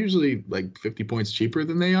he's usually like 50 points cheaper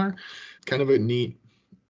than they are. Kind of a neat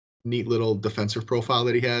little defensive profile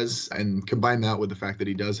that he has, and combine that with the fact that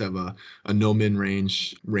he does have a no min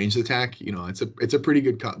ranged attack. It's a pretty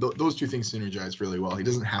good those two things synergize really well. He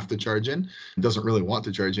doesn't have to charge in, doesn't really want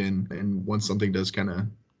to charge in, and once something does kind of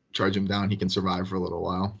charge him down, he can survive for a little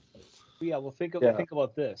while. Yeah, well, think Yeah.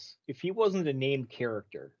 about this. If he wasn't a named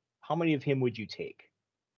character, how many of him would you take?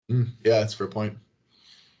 Yeah, that's a fair point.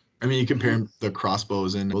 I mean, you compare him the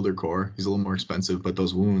crossbows in Builder Core. He's a little more expensive, but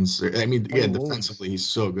those wounds. I mean, again, defensively, he's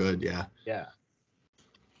so good. Yeah. Yeah.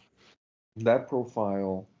 That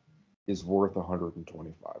profile is worth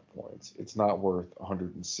 125 points. It's not worth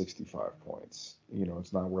 165 points. You know,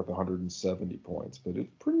 it's not worth 170 points, but it's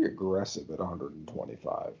pretty aggressive at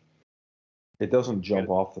 125. It doesn't jump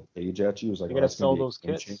off the page at you. It's like, You gotta that's gonna sell be a those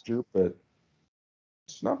game kits. changer, but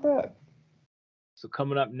it's not bad. So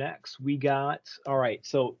coming up next, we got all right.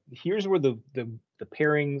 So here's where the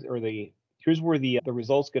pairings or here's where the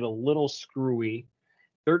results get a little screwy.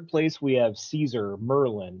 Third place we have Caesar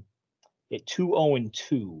Merlin at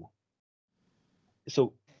 2-0-2.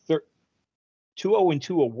 So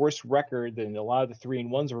 2-0-2, a worse record than a lot of the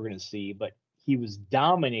 3-1s we're going to see, but he was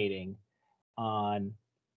dominating on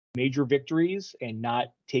major victories and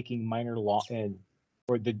not taking minor loss. And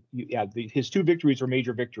his 2 victories were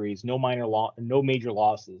major victories, no major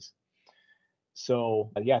losses.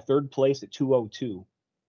 So third place at 2-0-2.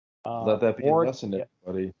 Let that be a lesson,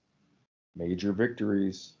 everybody. Major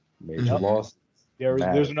victories, major losses.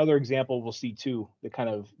 There's another example we'll see too that kind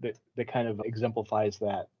of exemplifies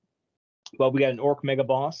that. Well, we got an Orc Mega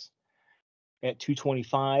Boss at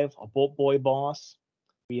 225, a Bolt Boy Boss.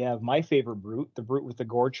 We have my favorite Brute, the Brute with the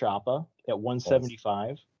Gore Choppa at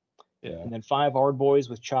 175. Yeah. And then 5 Ard Boys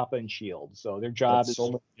with Choppa and Shield. So their job is,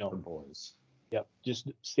 Ard Boys. Yep,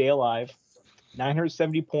 just stay alive.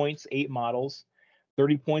 970 points, 8 models,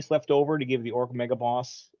 30 points left over to give the Orc Mega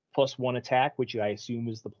Boss +1 attack, which I assume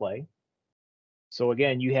is the play. So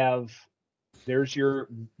again, there's your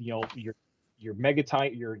Mega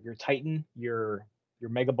Titan, your Titan, your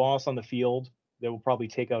Mega Boss on the field that will probably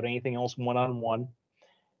take out anything else one-on-one.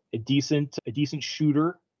 A decent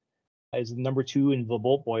shooter is number 2 in the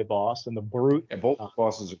Bolt Boy Boss, and the Brute. And both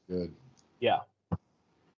bosses are good. Yeah.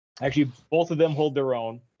 Actually, both of them hold their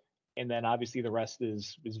own, and then obviously the rest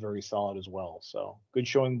is very solid as well. So good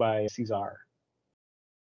showing by Caesar.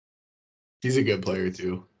 He's a good player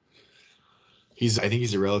too. I think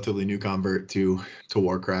he's a relatively new convert to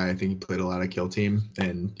Warcry. I think he played a lot of kill team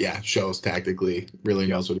and shows tactically, really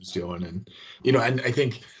knows what he's doing. And and I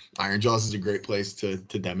think Iron Jaws is a great place to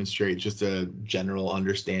demonstrate just a general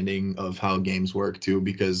understanding of how games work too,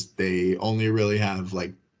 because they only really have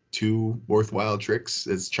like 2 worthwhile tricks.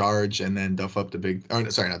 It's charge and then duff up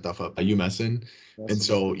not duff up, UMessin. And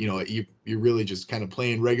so, you're really just kind of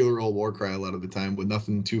playing regular old Warcry a lot of the time with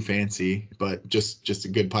nothing too fancy, but just a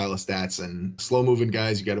good pile of stats. And slow moving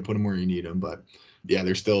guys, you got to put them where you need them. But yeah,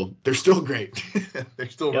 they're still great. They're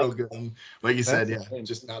still real good. And like you said,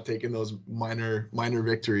 just not taking those minor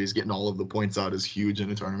victories, getting all of the points out is huge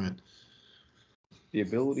in a tournament. The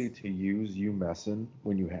ability to use UMessin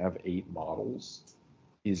when you have 8 models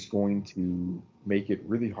is going to make it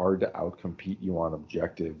really hard to outcompete you on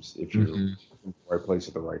objectives if you're in the right place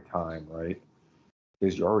at the right time, right?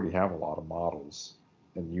 Because you already have a lot of models,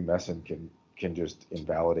 and UMessin can just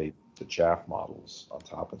invalidate the chaff models on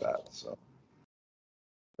top of that. So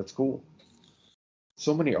that's cool.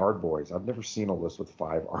 So many Ard Boys. I've never seen a list with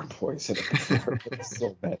 5 Ard Boys in it before.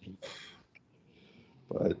 So many.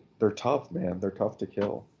 But they're tough, man. They're tough to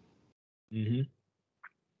kill. Mm-hmm.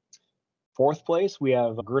 Fourth place, we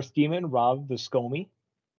have Girth Demon, Rob Viscomi.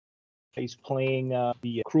 He's playing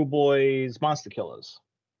the Crew Boys Monster Killers.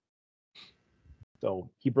 So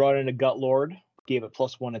he brought in a Gut Lord, gave it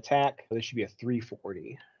 +1 attack. This should be a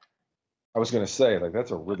 340. I was going to say,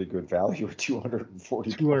 that's a really good value at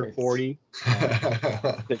 240. 240.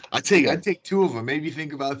 I'd take 2 of them. Maybe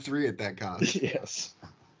think about 3 at that cost. Yes.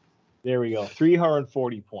 There we go.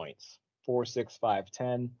 340 points. 4, 6, 5,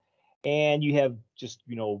 10. And you have just,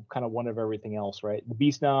 kind of one of everything else, right? The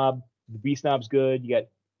Beast Knob's good. You have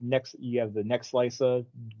the Neck Slicer,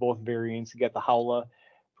 both variants. You got the Howler.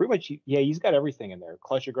 Pretty much, he's got everything in there.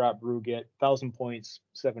 Clutcher Grot, Brugit, 1,000 points,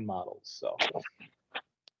 7 models.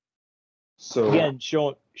 So again,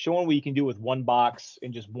 showing what you can do with 1 box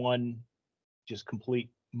and just one complete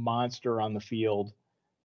monster on the field.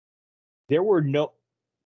 There were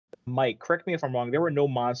Mike, correct me if I'm wrong, there were no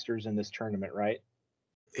monsters in this tournament, right?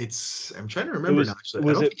 I'm trying to remember now. Actually,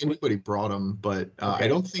 I don't think anybody brought them, but I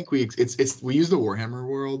don't think we use the Warhammer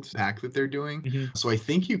World pack that they're doing. Mm-hmm. So I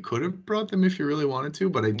think you could have brought them if you really wanted to,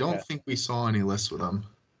 but I don't think we saw any lists with them.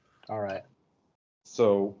 All right.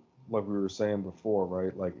 So like we were saying before,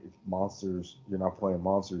 right? Like if monsters, you're not playing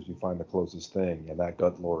monsters, you find the closest thing, and that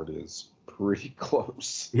Gut Lord is pretty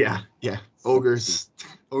close. Yeah. Ogres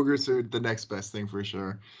are the next best thing for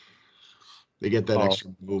sure. They get that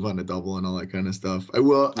extra move on a double and all that kind of stuff. I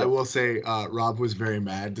will say, Rob was very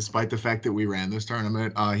mad, despite the fact that we ran this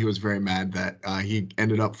tournament. He was very mad that he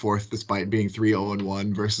ended up fourth despite being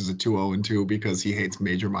 3-0-1 versus a 2-0-2 because he hates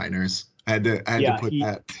major minors. I had to put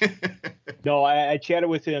that. No, I chatted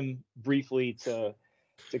with him briefly to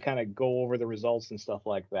kind of go over the results and stuff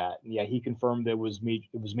like that. Yeah, he confirmed that it was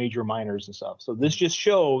major minors and stuff. So this just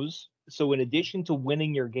shows. So in addition to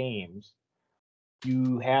winning your games,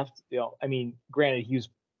 you have to, I mean, granted, it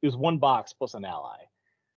was one box plus an ally,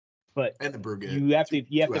 but and the Brugge. You have to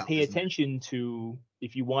pay attention to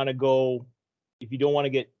if you don't want to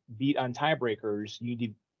get beat on tiebreakers, you need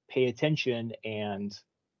to pay attention and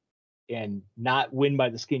not win by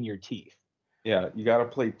the skin of your teeth. Yeah, you got to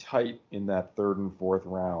play tight in that third and fourth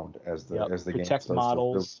round as the game starts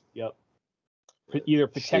models. Either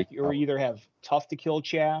protect or either have tough to kill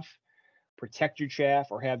chaff, protect your chaff,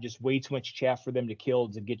 or have just way too much chaff for them to kill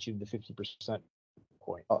to get you the 50%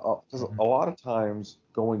 point. A lot of times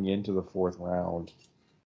going into the fourth round,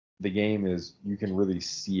 the game is you can really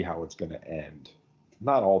see how it's going to end.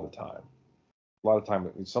 Not all the time. A lot of times,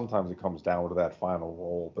 sometimes it comes down to that final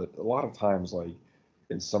roll, but a lot of times, like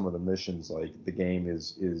in some of the missions, like the game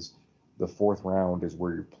is the fourth round is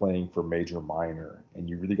where you're playing for major minor, and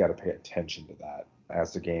you really got to pay attention to that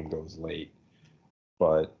as the game goes late.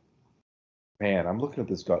 But man, I'm looking at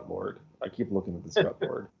this Gut Lord. I keep looking at this Gut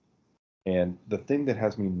Lord. And the thing that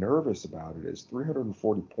has me nervous about it is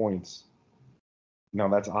 340 points. Now,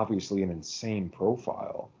 that's obviously an insane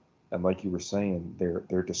profile. And like you were saying,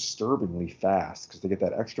 they're disturbingly fast because they get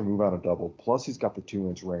that extra move on a double. Plus, he's got the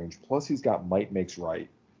 2-inch range. Plus, he's got Might Makes Right.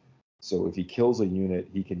 So if he kills a unit,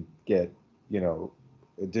 he can get,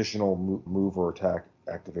 additional move or attack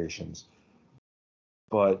activations.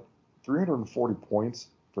 But 340 points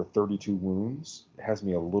for 32 wounds has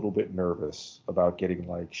me a little bit nervous about getting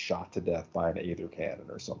like shot to death by an Aether Cannon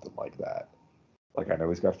or something like that. Like I know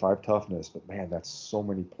he's got 5 toughness, but man, that's so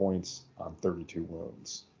many points on 32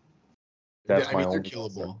 wounds. They're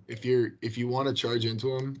killable. Concern. If you want to charge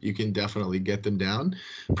into them, you can definitely get them down.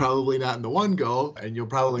 Probably not in the one go, and you'll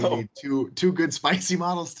probably need two good spicy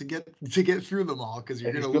models to get through them all because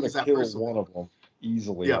you're going to lose that first one of them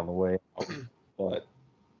easily on the way out. But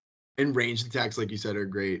and ranged attacks, like you said, are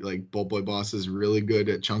great. Like Bolt Boy Boss is really good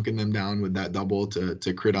at chunking them down with that double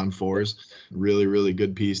to crit on 4s. Really, really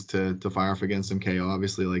good piece to fire off against some KO.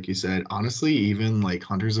 Obviously, like you said, honestly, even like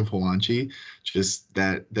Hunters of Hawanchi, just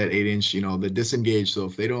that 8-inch, the disengage. So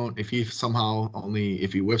if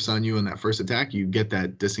he whiffs on you in that first attack, you get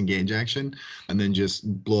that disengage action, and then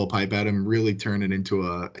just blow a pipe at him. Really turn it into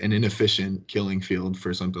an inefficient killing field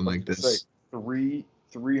for something like this. Three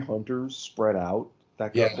hunters spread out.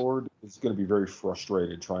 That Gut Lord is going to be very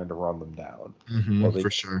frustrated trying to run them down. For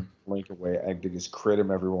sure. Link away and they just crit him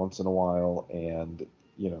every once in a while, and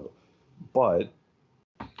but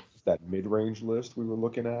that mid-range list we were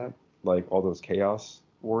looking at, like all those Chaos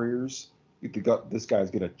Warriors, this guy's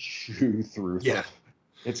going to chew through. Yeah,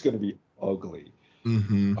 it's going to be ugly.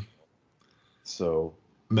 So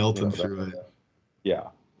melting through it. Yeah,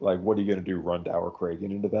 like what are you going to do? Run Dower Kragan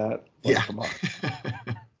into that? Like, come on.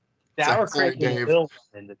 Dower Kragan will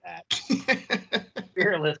run into that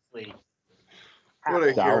fearlessly. What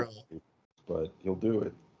a hero! But he'll do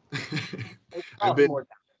it. I've been more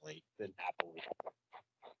downly than happily.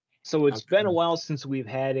 So it's been a while since we've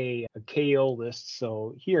had a KO list.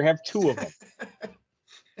 So here, have 2 of them.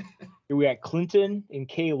 Here we got Clinton and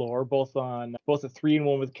Kaylor, both a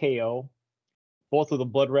 3-1 with KO. Both with a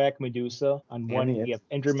Blood Rack Medusa. On one, you have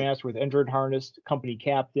Endrinmaster with Endrin Harness, Company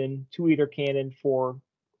Captain, 2 Aether Cannon, 4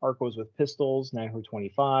 Arcos with pistols,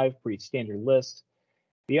 925, pretty standard list.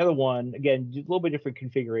 The other one, again, a little bit different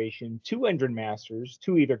configuration, 2 Endrin Masters,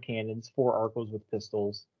 2 Aether Cannons, 4 Arcos with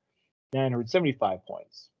pistols, 975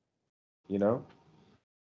 points. 2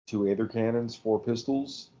 Aether Cannons, 4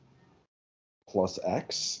 pistols, plus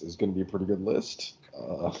X is going to be a pretty good list.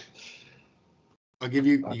 I'll give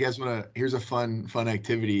you guys here's a fun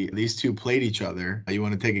activity. These 2 played each other. You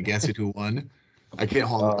want to take a guess at who won? I can't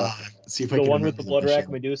hold on. See if I can. The one with the Blood Rack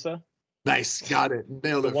Medusa? Nice. Got it.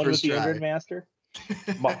 Nailed it. The one with the Endrin Master?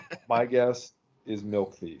 My guess is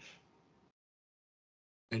Milk Thief.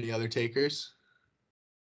 Any other takers?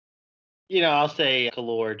 I'll say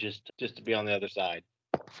Kalor just to be on the other side.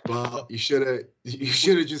 Well, you should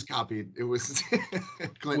have just copied. It was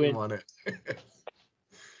Clinton won it.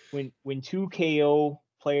 When 2 KO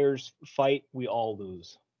players fight, we all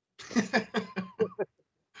lose.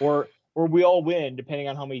 Or we all win, depending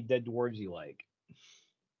on how many dead dwarves you like.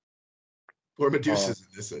 Or Medusas in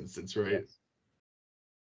this instance, right? Yes.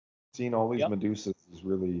 Seeing all these Medusas is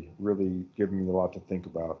really, really giving me a lot to think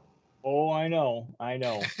about. Oh, I know.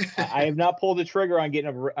 I have not pulled the trigger on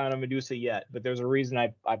getting on a Medusa yet, but there's a reason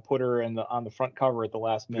I put her on the front cover at the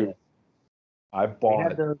last minute. I They bought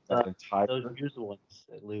had those entire. those used ones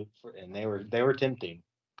at Loot, and they were tempting.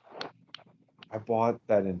 I bought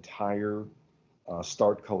that entire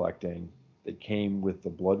start collecting that came with the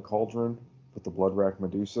Blood Cauldron, with the Blood Rack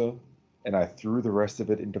Medusa, and I threw the rest of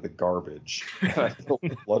it into the garbage. And I built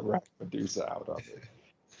the Blood Rack Medusa out of it.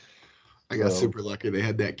 I got super lucky. They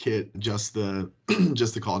had that kit, just the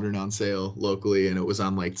just the cauldron on sale locally, and it was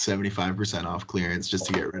on like 75% off clearance just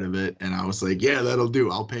to get rid of it. And I was like, yeah, that'll do.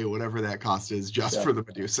 I'll pay whatever that cost is just for the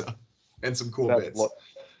Medusa and some cool bits.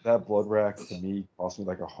 That blood rack to me cost me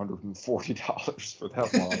like $140 for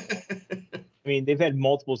that one. I mean, they've had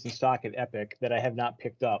multiples in stock at Epic that I have not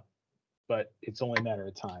picked up, but it's only a matter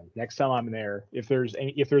of time. Next time I'm there, if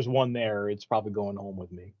there's one there, it's probably going home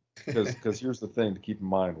with me. Because here's the thing to keep in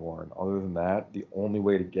mind, Warren. Other than that, the only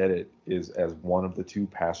way to get it is as one of the 2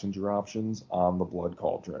 passenger options on the Blood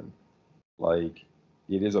Cauldron. Like,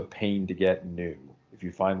 it is a pain to get new. If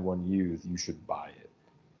you find one used, you should buy it.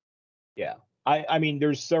 Yeah. I mean,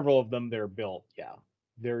 there's several of them that are built. Yeah.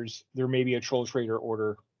 There may be a Troll Trader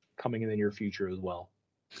order coming in the near future as well.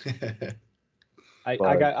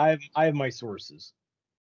 I have my sources.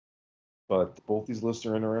 But both these lists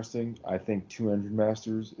are interesting. I think 2 Engine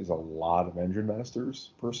Masters is a lot of Engine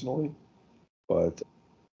Masters, personally. But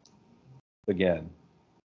again,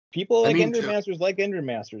 people like Engine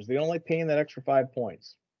Masters. They don't like paying that extra 5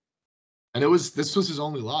 points. And this was his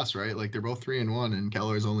only loss, right? Like they're both 3-1, and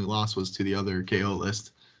Keller's only loss was to the other KO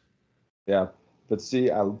list. Yeah, but see,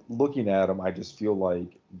 looking at him, I just feel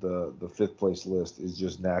like the 5th place list is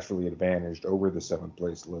just naturally advantaged over the 7th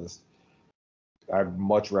place list. I'd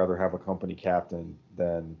much rather have a company captain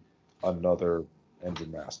than another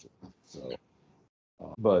Engine Master. So,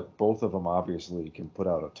 but both of them obviously can put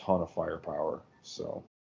out a ton of firepower. So,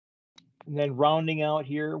 and then rounding out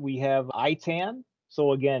here, we have Itan.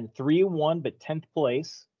 So again, 3-1, but 10th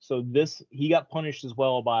place. So he got punished as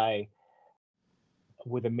well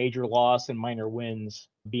with a major loss and minor wins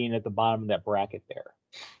being at the bottom of that bracket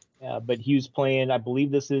there. But he was playing, I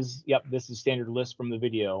believe this is standard list from the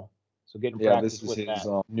video. So getting practice this is with his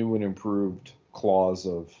that. New and improved claws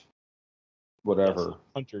of whatever.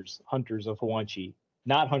 Yes, hunters of Hawanchi,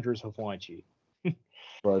 not hunters of Hawanchi.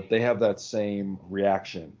 But they have that same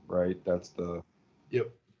reaction, right? That's the.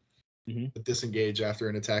 Yep. Mm-hmm. Disengage after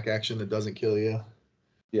an attack action that doesn't kill you.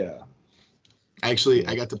 Yeah. Actually,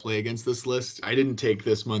 I got to play against this list. I didn't take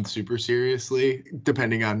this month super seriously,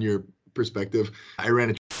 depending on your perspective. I ran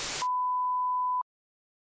a.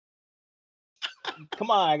 Come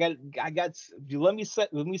on, I got. Let me set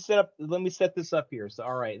this up here. So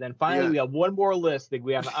all right, then finally we have one more list.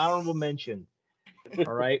 We have an honorable mention.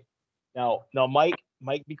 All right, now Mike,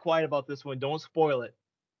 be quiet about this one. Don't spoil it.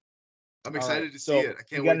 I'm excited to see it. I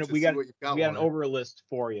can't wait to see what you've got. We got an over list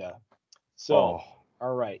for you. So,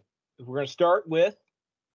 all right, we're gonna start with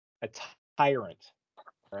a tyrant.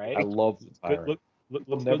 All right. I love the tyrant.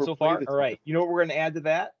 Looks good so far. All right. You know what we're gonna add to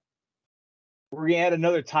that? We're gonna add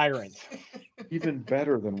another tyrant. Even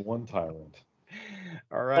better than one tyrant.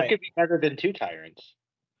 All right. What could be better than 2 tyrants?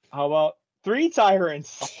 How about 3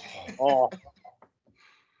 tyrants? Oh.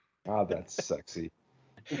 God, that's sexy.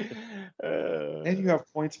 And you have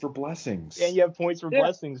points for blessings. And you have points for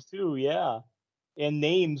blessings too, yeah. And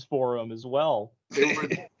names for them as well. They were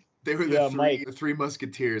the three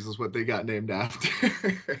musketeers is what they got named after.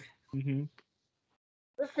 Mm-hmm.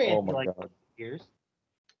 They're fancy, oh my God. Years.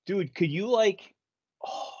 Dude, could you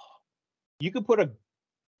you could put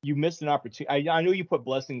you missed an opportunity. I know you put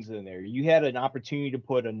blessings in there. You had an opportunity to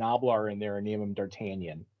put a Noblar in there and name him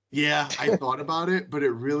D'Artagnan. Yeah, I thought about it, but it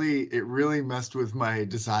really messed with my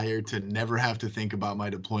desire to never have to think about my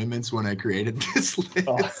deployments when I created this list.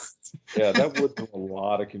 Oh, yeah, that would put a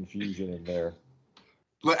lot of confusion in there.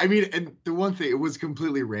 I mean, and the one thing, it was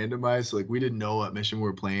completely randomized. So, like, we didn't know what mission we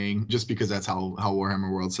were playing, just because that's how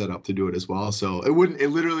Warhammer World set up to do it as well. So it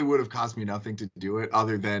literally would have cost me nothing to do it,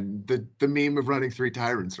 other than the meme of running 3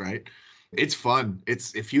 tyrants, right? It's fun.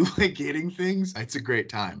 If you like hitting things, it's a great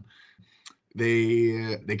time.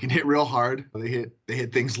 They can hit real hard. They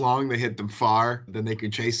hit things long. They hit them far. Then they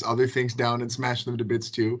can chase other things down and smash them to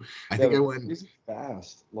bits too. I think I went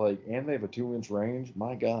fast. And they have a 2-inch range.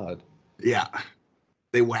 My God. Yeah,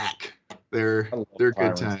 they whack. They're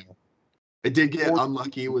good time. I did get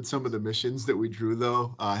unlucky with some of the missions that we drew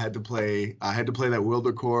though. I had to play that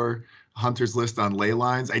Wildercore Hunter's List on ley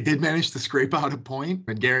lines. I did manage to scrape out a point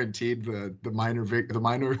and guaranteed the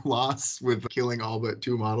minor loss with killing all but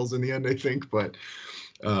 2 models in the end, I think. But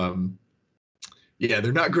Yeah,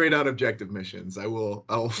 they're not great on objective missions.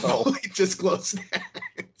 I'll fully disclose that.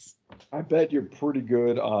 I bet you're pretty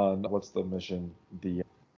good on what's the mission? The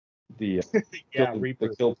Reaper.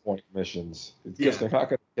 the kill point missions. Because they're not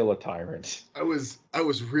going to kill a tyrant. I was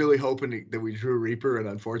really hoping that we drew Reaper, and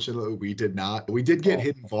unfortunately we did not. We did get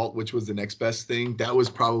Hidden Vault, which was the next best thing.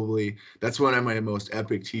 That's one of my most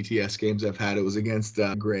epic TTS games I've had. It was against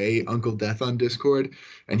Gray, Uncle Death on Discord,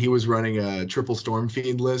 and he was running a triple Storm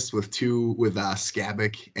Fiend list with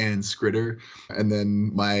Skabic and Skritter, and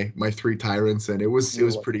then my 3 tyrants, and it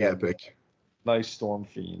was pretty epic. Nice Storm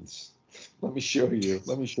Fiends. Let me show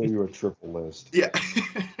you a triple list. Yeah.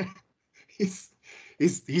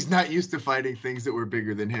 He's not used to fighting things that were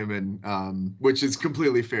bigger than him, and which is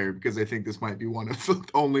completely fair, because I think this might be one of the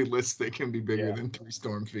only lists that can be bigger than 3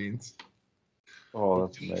 Storm Fiends. Oh,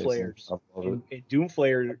 that's amazing. Flayers. And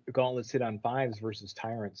Doomflayer gauntlets hit on 5s versus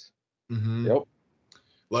tyrants. Mm-hmm. Yep.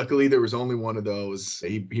 Luckily, there was only one of those.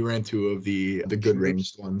 He ran 2 of the good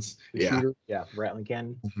ranged ones. Shooter, Rattling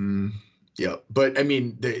Cannon. Mm-hmm. Yeah, but I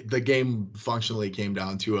mean, the game functionally came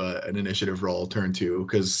down to an initiative roll turn 2,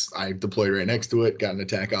 because I deployed right next to it, got an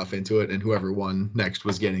attack off into it, and whoever won next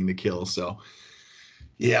was getting the kill. So,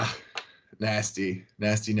 yeah, nasty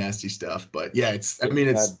stuff. But yeah, it's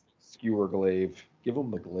skewer glaive. Give them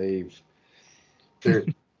the glaive. They're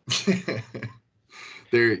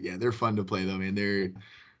they're fun to play though, man. They're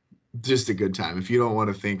just a good time. If you don't want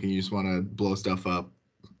to think and you just want to blow stuff up,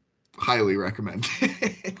 highly recommend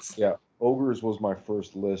it. Yeah. Ogres was my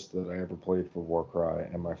first list that I ever played for Warcry,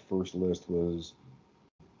 and my first list was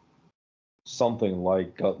something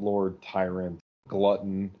like Gutlord, Tyrant,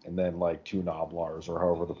 Glutton, and then like 2 Noblars, or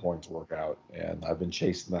however the points work out. And I've been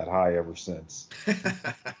chasing that high ever since.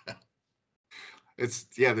 There's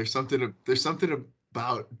something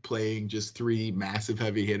about playing just 3 massive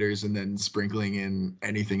heavy hitters and then sprinkling in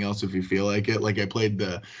anything else if you feel like it. Like I played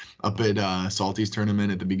up at Salty's tournament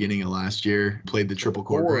at the beginning of last year, played the triple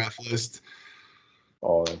choreograph list.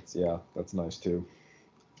 Oh, that's nice too.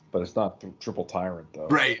 But it's not triple tyrant though.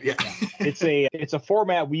 Right, yeah. It's a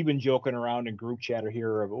format we've been joking around in group chatter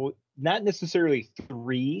here of not necessarily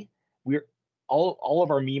 3. We're all of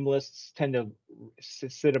our meme lists tend to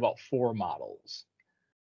sit about 4 models.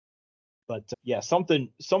 But something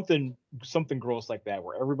gross like that,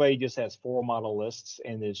 where everybody just has 4 model lists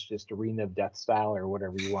and it's just Arena of Death style or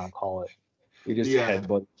whatever you want to call it. We just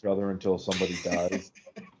headbutt each other until somebody dies.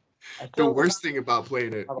 The worst thing about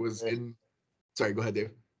playing it was Sorry, go ahead,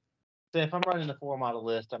 Dave. So if I'm running the 4 model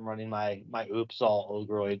list, I'm running my oops all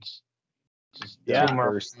Ogroids. Just two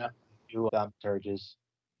Thaumaturges.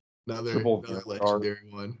 Another legendary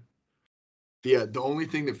one. Yeah, the only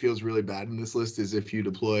thing that feels really bad in this list is if you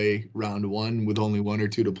deploy round 1 with only 1 or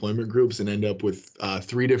 2 deployment groups and end up with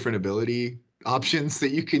 3 different ability options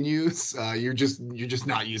that you can use. You're just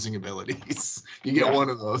not using abilities. You get one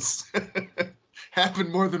of those.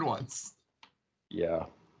 Happened more than once. Yeah,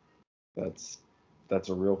 that's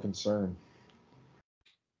a real concern.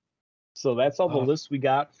 So that's all the lists we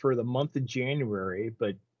got for the month of January.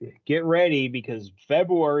 But get ready, because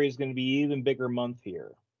February is going to be an even bigger month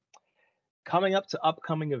here. Coming up to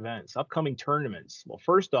upcoming events, upcoming tournaments. Well,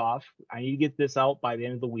 first off, I need to get this out by the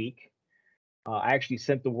end of the week. I actually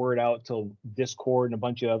sent the word out to Discord and a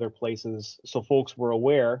bunch of other places so folks were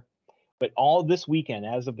aware. But all this weekend,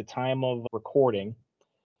 as of the time of recording,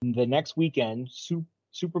 the next weekend,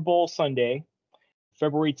 Super Bowl Sunday,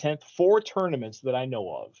 February 10th, 4 tournaments that I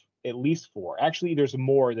know of, at least 4. Actually, there's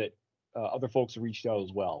more that other folks have reached out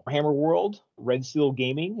as well. Hammer World, Red Steel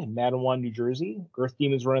Gaming in Madawan, New Jersey. Girth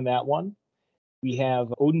Demon's running that one. We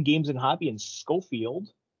have Odin Games and Hobby in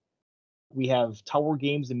Schofield. We have Tower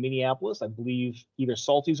Games in Minneapolis. I believe either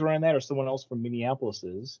Salty's running that or someone else from Minneapolis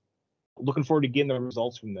is. Looking forward to getting the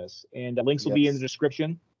results from this. And links will be in the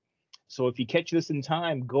description. So if you catch this in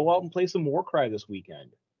time, go out and play some Warcry this weekend.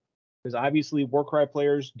 Because obviously Warcry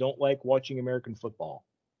players don't like watching American football.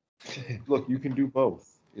 Look, you can do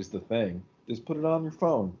both, is the thing. Just put it on your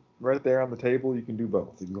phone. Right there on the table, you can do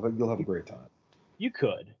both. You'll have a great time. You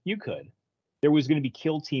could. There was going to be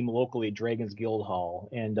Kill Team locally at Dragon's Guild Hall,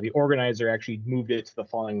 and the organizer actually moved it to the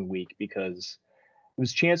following week because it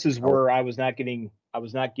was chances were I was not getting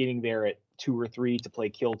there at 2 or 3 to play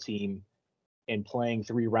Kill Team and playing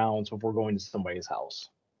 3 rounds before going to somebody's house.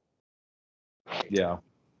 Yeah.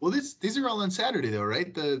 Well, these are all on Saturday though,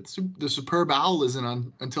 right? The Superb Owl isn't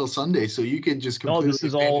on until Sunday, so you can just completely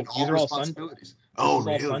these are all responsibilities. All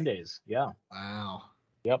Sundays. Yeah. Wow.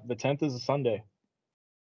 Yep. The 10th is a Sunday.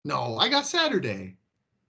 No, I got Saturday.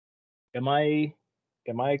 Am I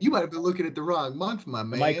You might have been looking at the wrong month, my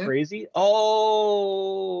man. Am I crazy?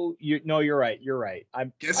 Oh, you're right. You're right.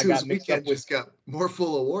 Guess I got whose mixed weekend up with. just got more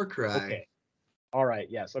full of Warcry. Okay. All right.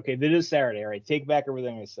 Yes. Okay. That is Saturday. All right. Take back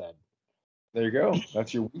everything I said. There you go.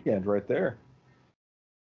 That's your weekend right there.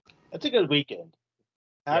 That's a good weekend.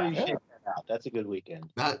 How do you Yeah. shake that out? That's a good weekend.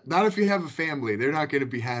 Not if you have a family. They're not going to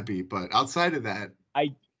be happy. But outside of that,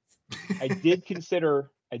 I did consider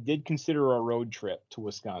a road trip to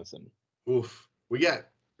Wisconsin. Oof. We got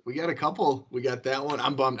a couple. We got that one.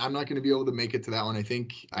 I'm bummed. I'm not going to be able to make it to that one.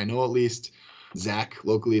 I know at least Zach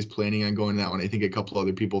locally is planning on going to that one. I think a couple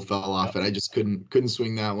other people fell off it. I just couldn't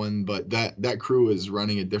swing that one. But that crew is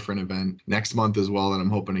running a different event next month as well that I'm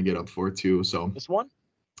hoping to get up for too. So This one?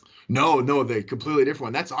 No, the completely different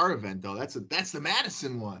one. That's our event though. That's the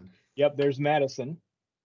Madison one. Yep. There's Madison.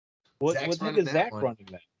 What Zach's the heck running is that Zach one. running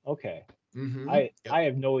that? Okay. Mm-hmm. I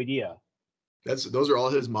have no idea. Those are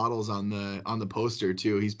all his models on the poster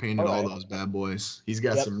too. He's painted all those bad boys. He's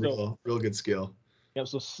got some real good skill. Yep.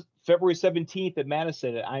 So February 17th at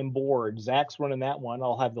Madison, I'm bored. Zach's running that one.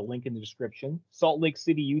 I'll have the link in the description. Salt Lake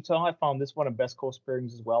City, Utah. I found this one on Best Coast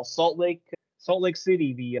Pairings as well. Salt Lake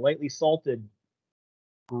City, the lightly salted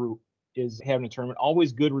group is having a tournament.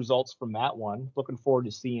 Always good results from that one. Looking forward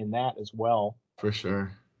to seeing that as well. For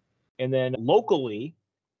sure. And then locally,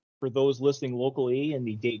 for those listening locally in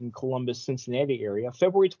the Dayton, Columbus, Cincinnati area,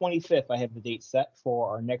 February 25th, I have the date set for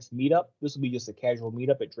our next meetup. This will be just a casual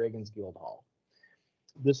meetup at Dragons Guild Hall.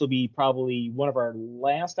 This will be probably one of our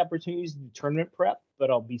last opportunities to do tournament prep,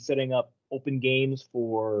 but I'll be setting up open games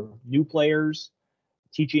for new players,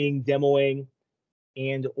 teaching, demoing,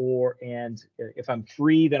 and if I'm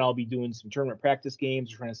free, then I'll be doing some tournament practice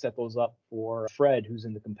games, trying to set those up for Fred, who's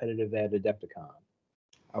in the competitive at Adepticon.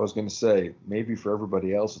 I was going to say, maybe for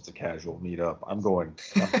everybody else, it's a casual meetup. I'm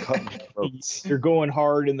cutting throats. You're going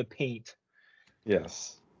hard in the paint.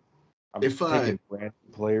 Yes. I'm If taking random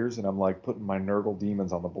players and I'm like putting my Nurgle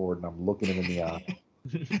demons on the board and I'm looking them in the eye.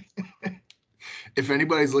 If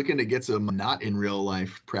anybody's looking to get some not in real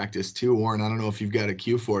life practice too, Warren, I don't know if you've got a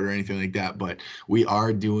queue for it or anything like that, but we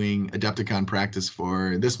are doing Adepticon practice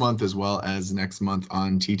for this month as well as next month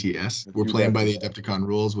on TTS. We're playing by the Adepticon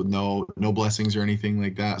rules with no blessings or anything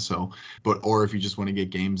like that. So, or if you just want to get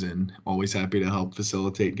games in, always happy to help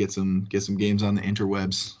facilitate, get some games on the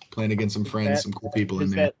interwebs, playing against some friends, some cool people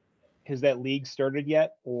in there. Has that league started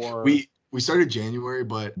yet? Or We started January,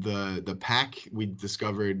 but the pack we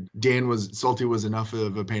discovered, Salty was enough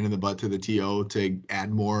of a pain in the butt to the TO to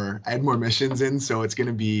add more missions in. So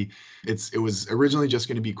it was originally just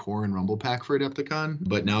going to be Core and Rumble pack for Adepticon,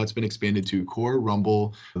 but now it's been expanded to Core,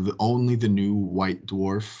 Rumble, only the new White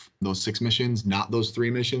Dwarf, those 6 missions, not those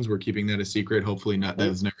 3 missions. We're keeping that a secret. Hopefully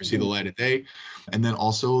those never see the light of day. And then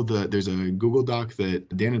also there's a Google Doc that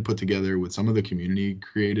Dan had put together with some of the community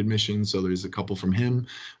created missions. So there's a couple from him,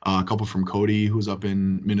 a couple from Cody, who's up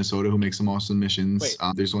in Minnesota, who makes some awesome missions.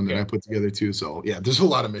 There's one that I put together too. So yeah, there's a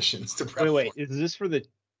lot of missions to prep. Wait, is this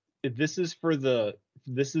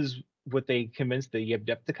what they convinced the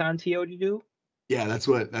Adepticon TO to do? Yeah, that's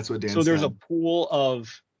what Dan said. So there's a pool of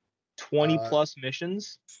 20 plus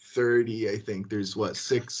missions. 30, I think. There's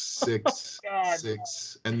 6,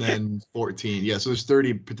 and then 14. Yeah, so there's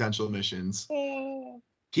 30 potential missions.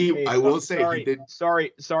 I will say he did.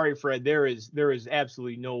 Sorry, Fred. There is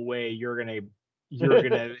absolutely no way you're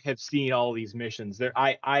gonna have seen all these missions.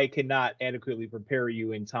 I cannot adequately prepare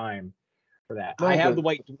you in time for that. I have the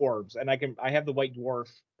White Dwarves, and I have the White Dwarf,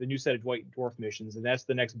 the new set of White Dwarf missions, and that's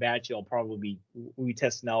the next batch I'll probably be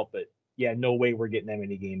testing out. But yeah, no way we're getting that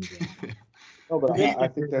many games in. No, but I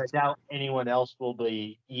think I doubt anyone else will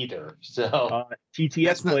be either. So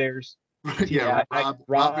TTS players. Yeah,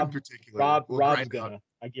 Rob in particular. Rob's gonna.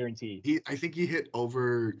 I guarantee. I think he hit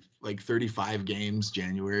over like 35 games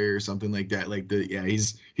January or something like that.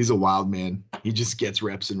 He's a wild man. He just gets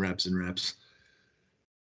reps and reps and reps.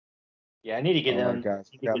 Yeah, I need to get in.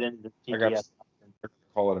 Guys, into the I got TTS. to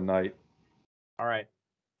call it a night. All right.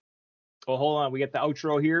 Well, hold on. We got the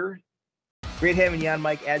outro here. Great having you on,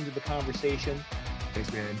 Mike. Adding to the conversation.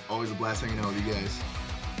 Thanks, man. Always a blast hanging out with you guys.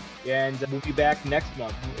 And we'll be back next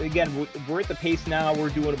month. Again, we're at the pace now. We're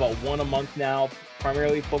doing about one a month now,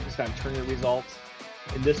 primarily focused on tournament results.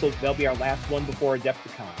 And that'll be our last one before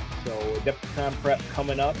Adepticon. So Adepticon prep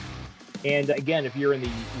coming up. And again, if you're in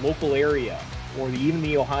the local area or even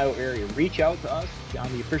the Ohio area, reach out to us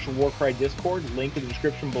on the official Warcry Discord. Link in the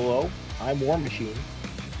description below. I'm War Machine.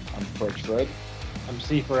 I'm Fresh Fred. I'm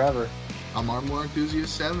C Forever. I'm Armor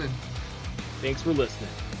Enthusiast 7. Thanks for listening.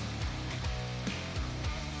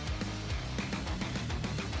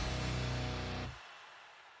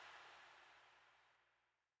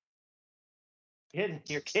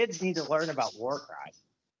 Your kids need to learn about Warcry.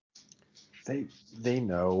 They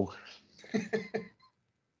know. I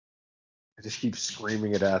just keep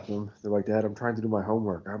screaming it at them. They're like, Dad, I'm trying to do my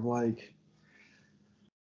homework. I'm like,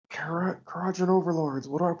 Karajan Overlords,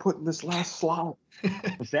 what do I put in this last slot?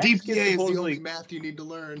 Zach's DPA kid is the supposedly- only math you need to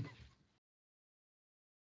learn.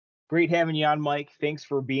 Great having you on, Mike. Thanks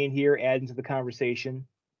for being here, adding to the conversation.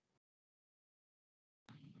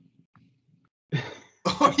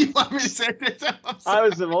 Oh, you want me to say this? I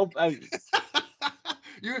was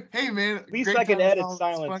Hey man, At least great I can time as edit always.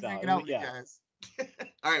 silence It's fun out. hanging out with Yeah. you guys.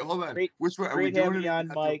 All right, hold on. Great- Which one are we great doing? having It you or on,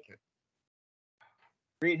 not doing Mike. it?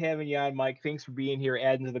 Great having you on, Mike. Thanks for being here,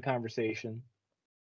 adding to the conversation.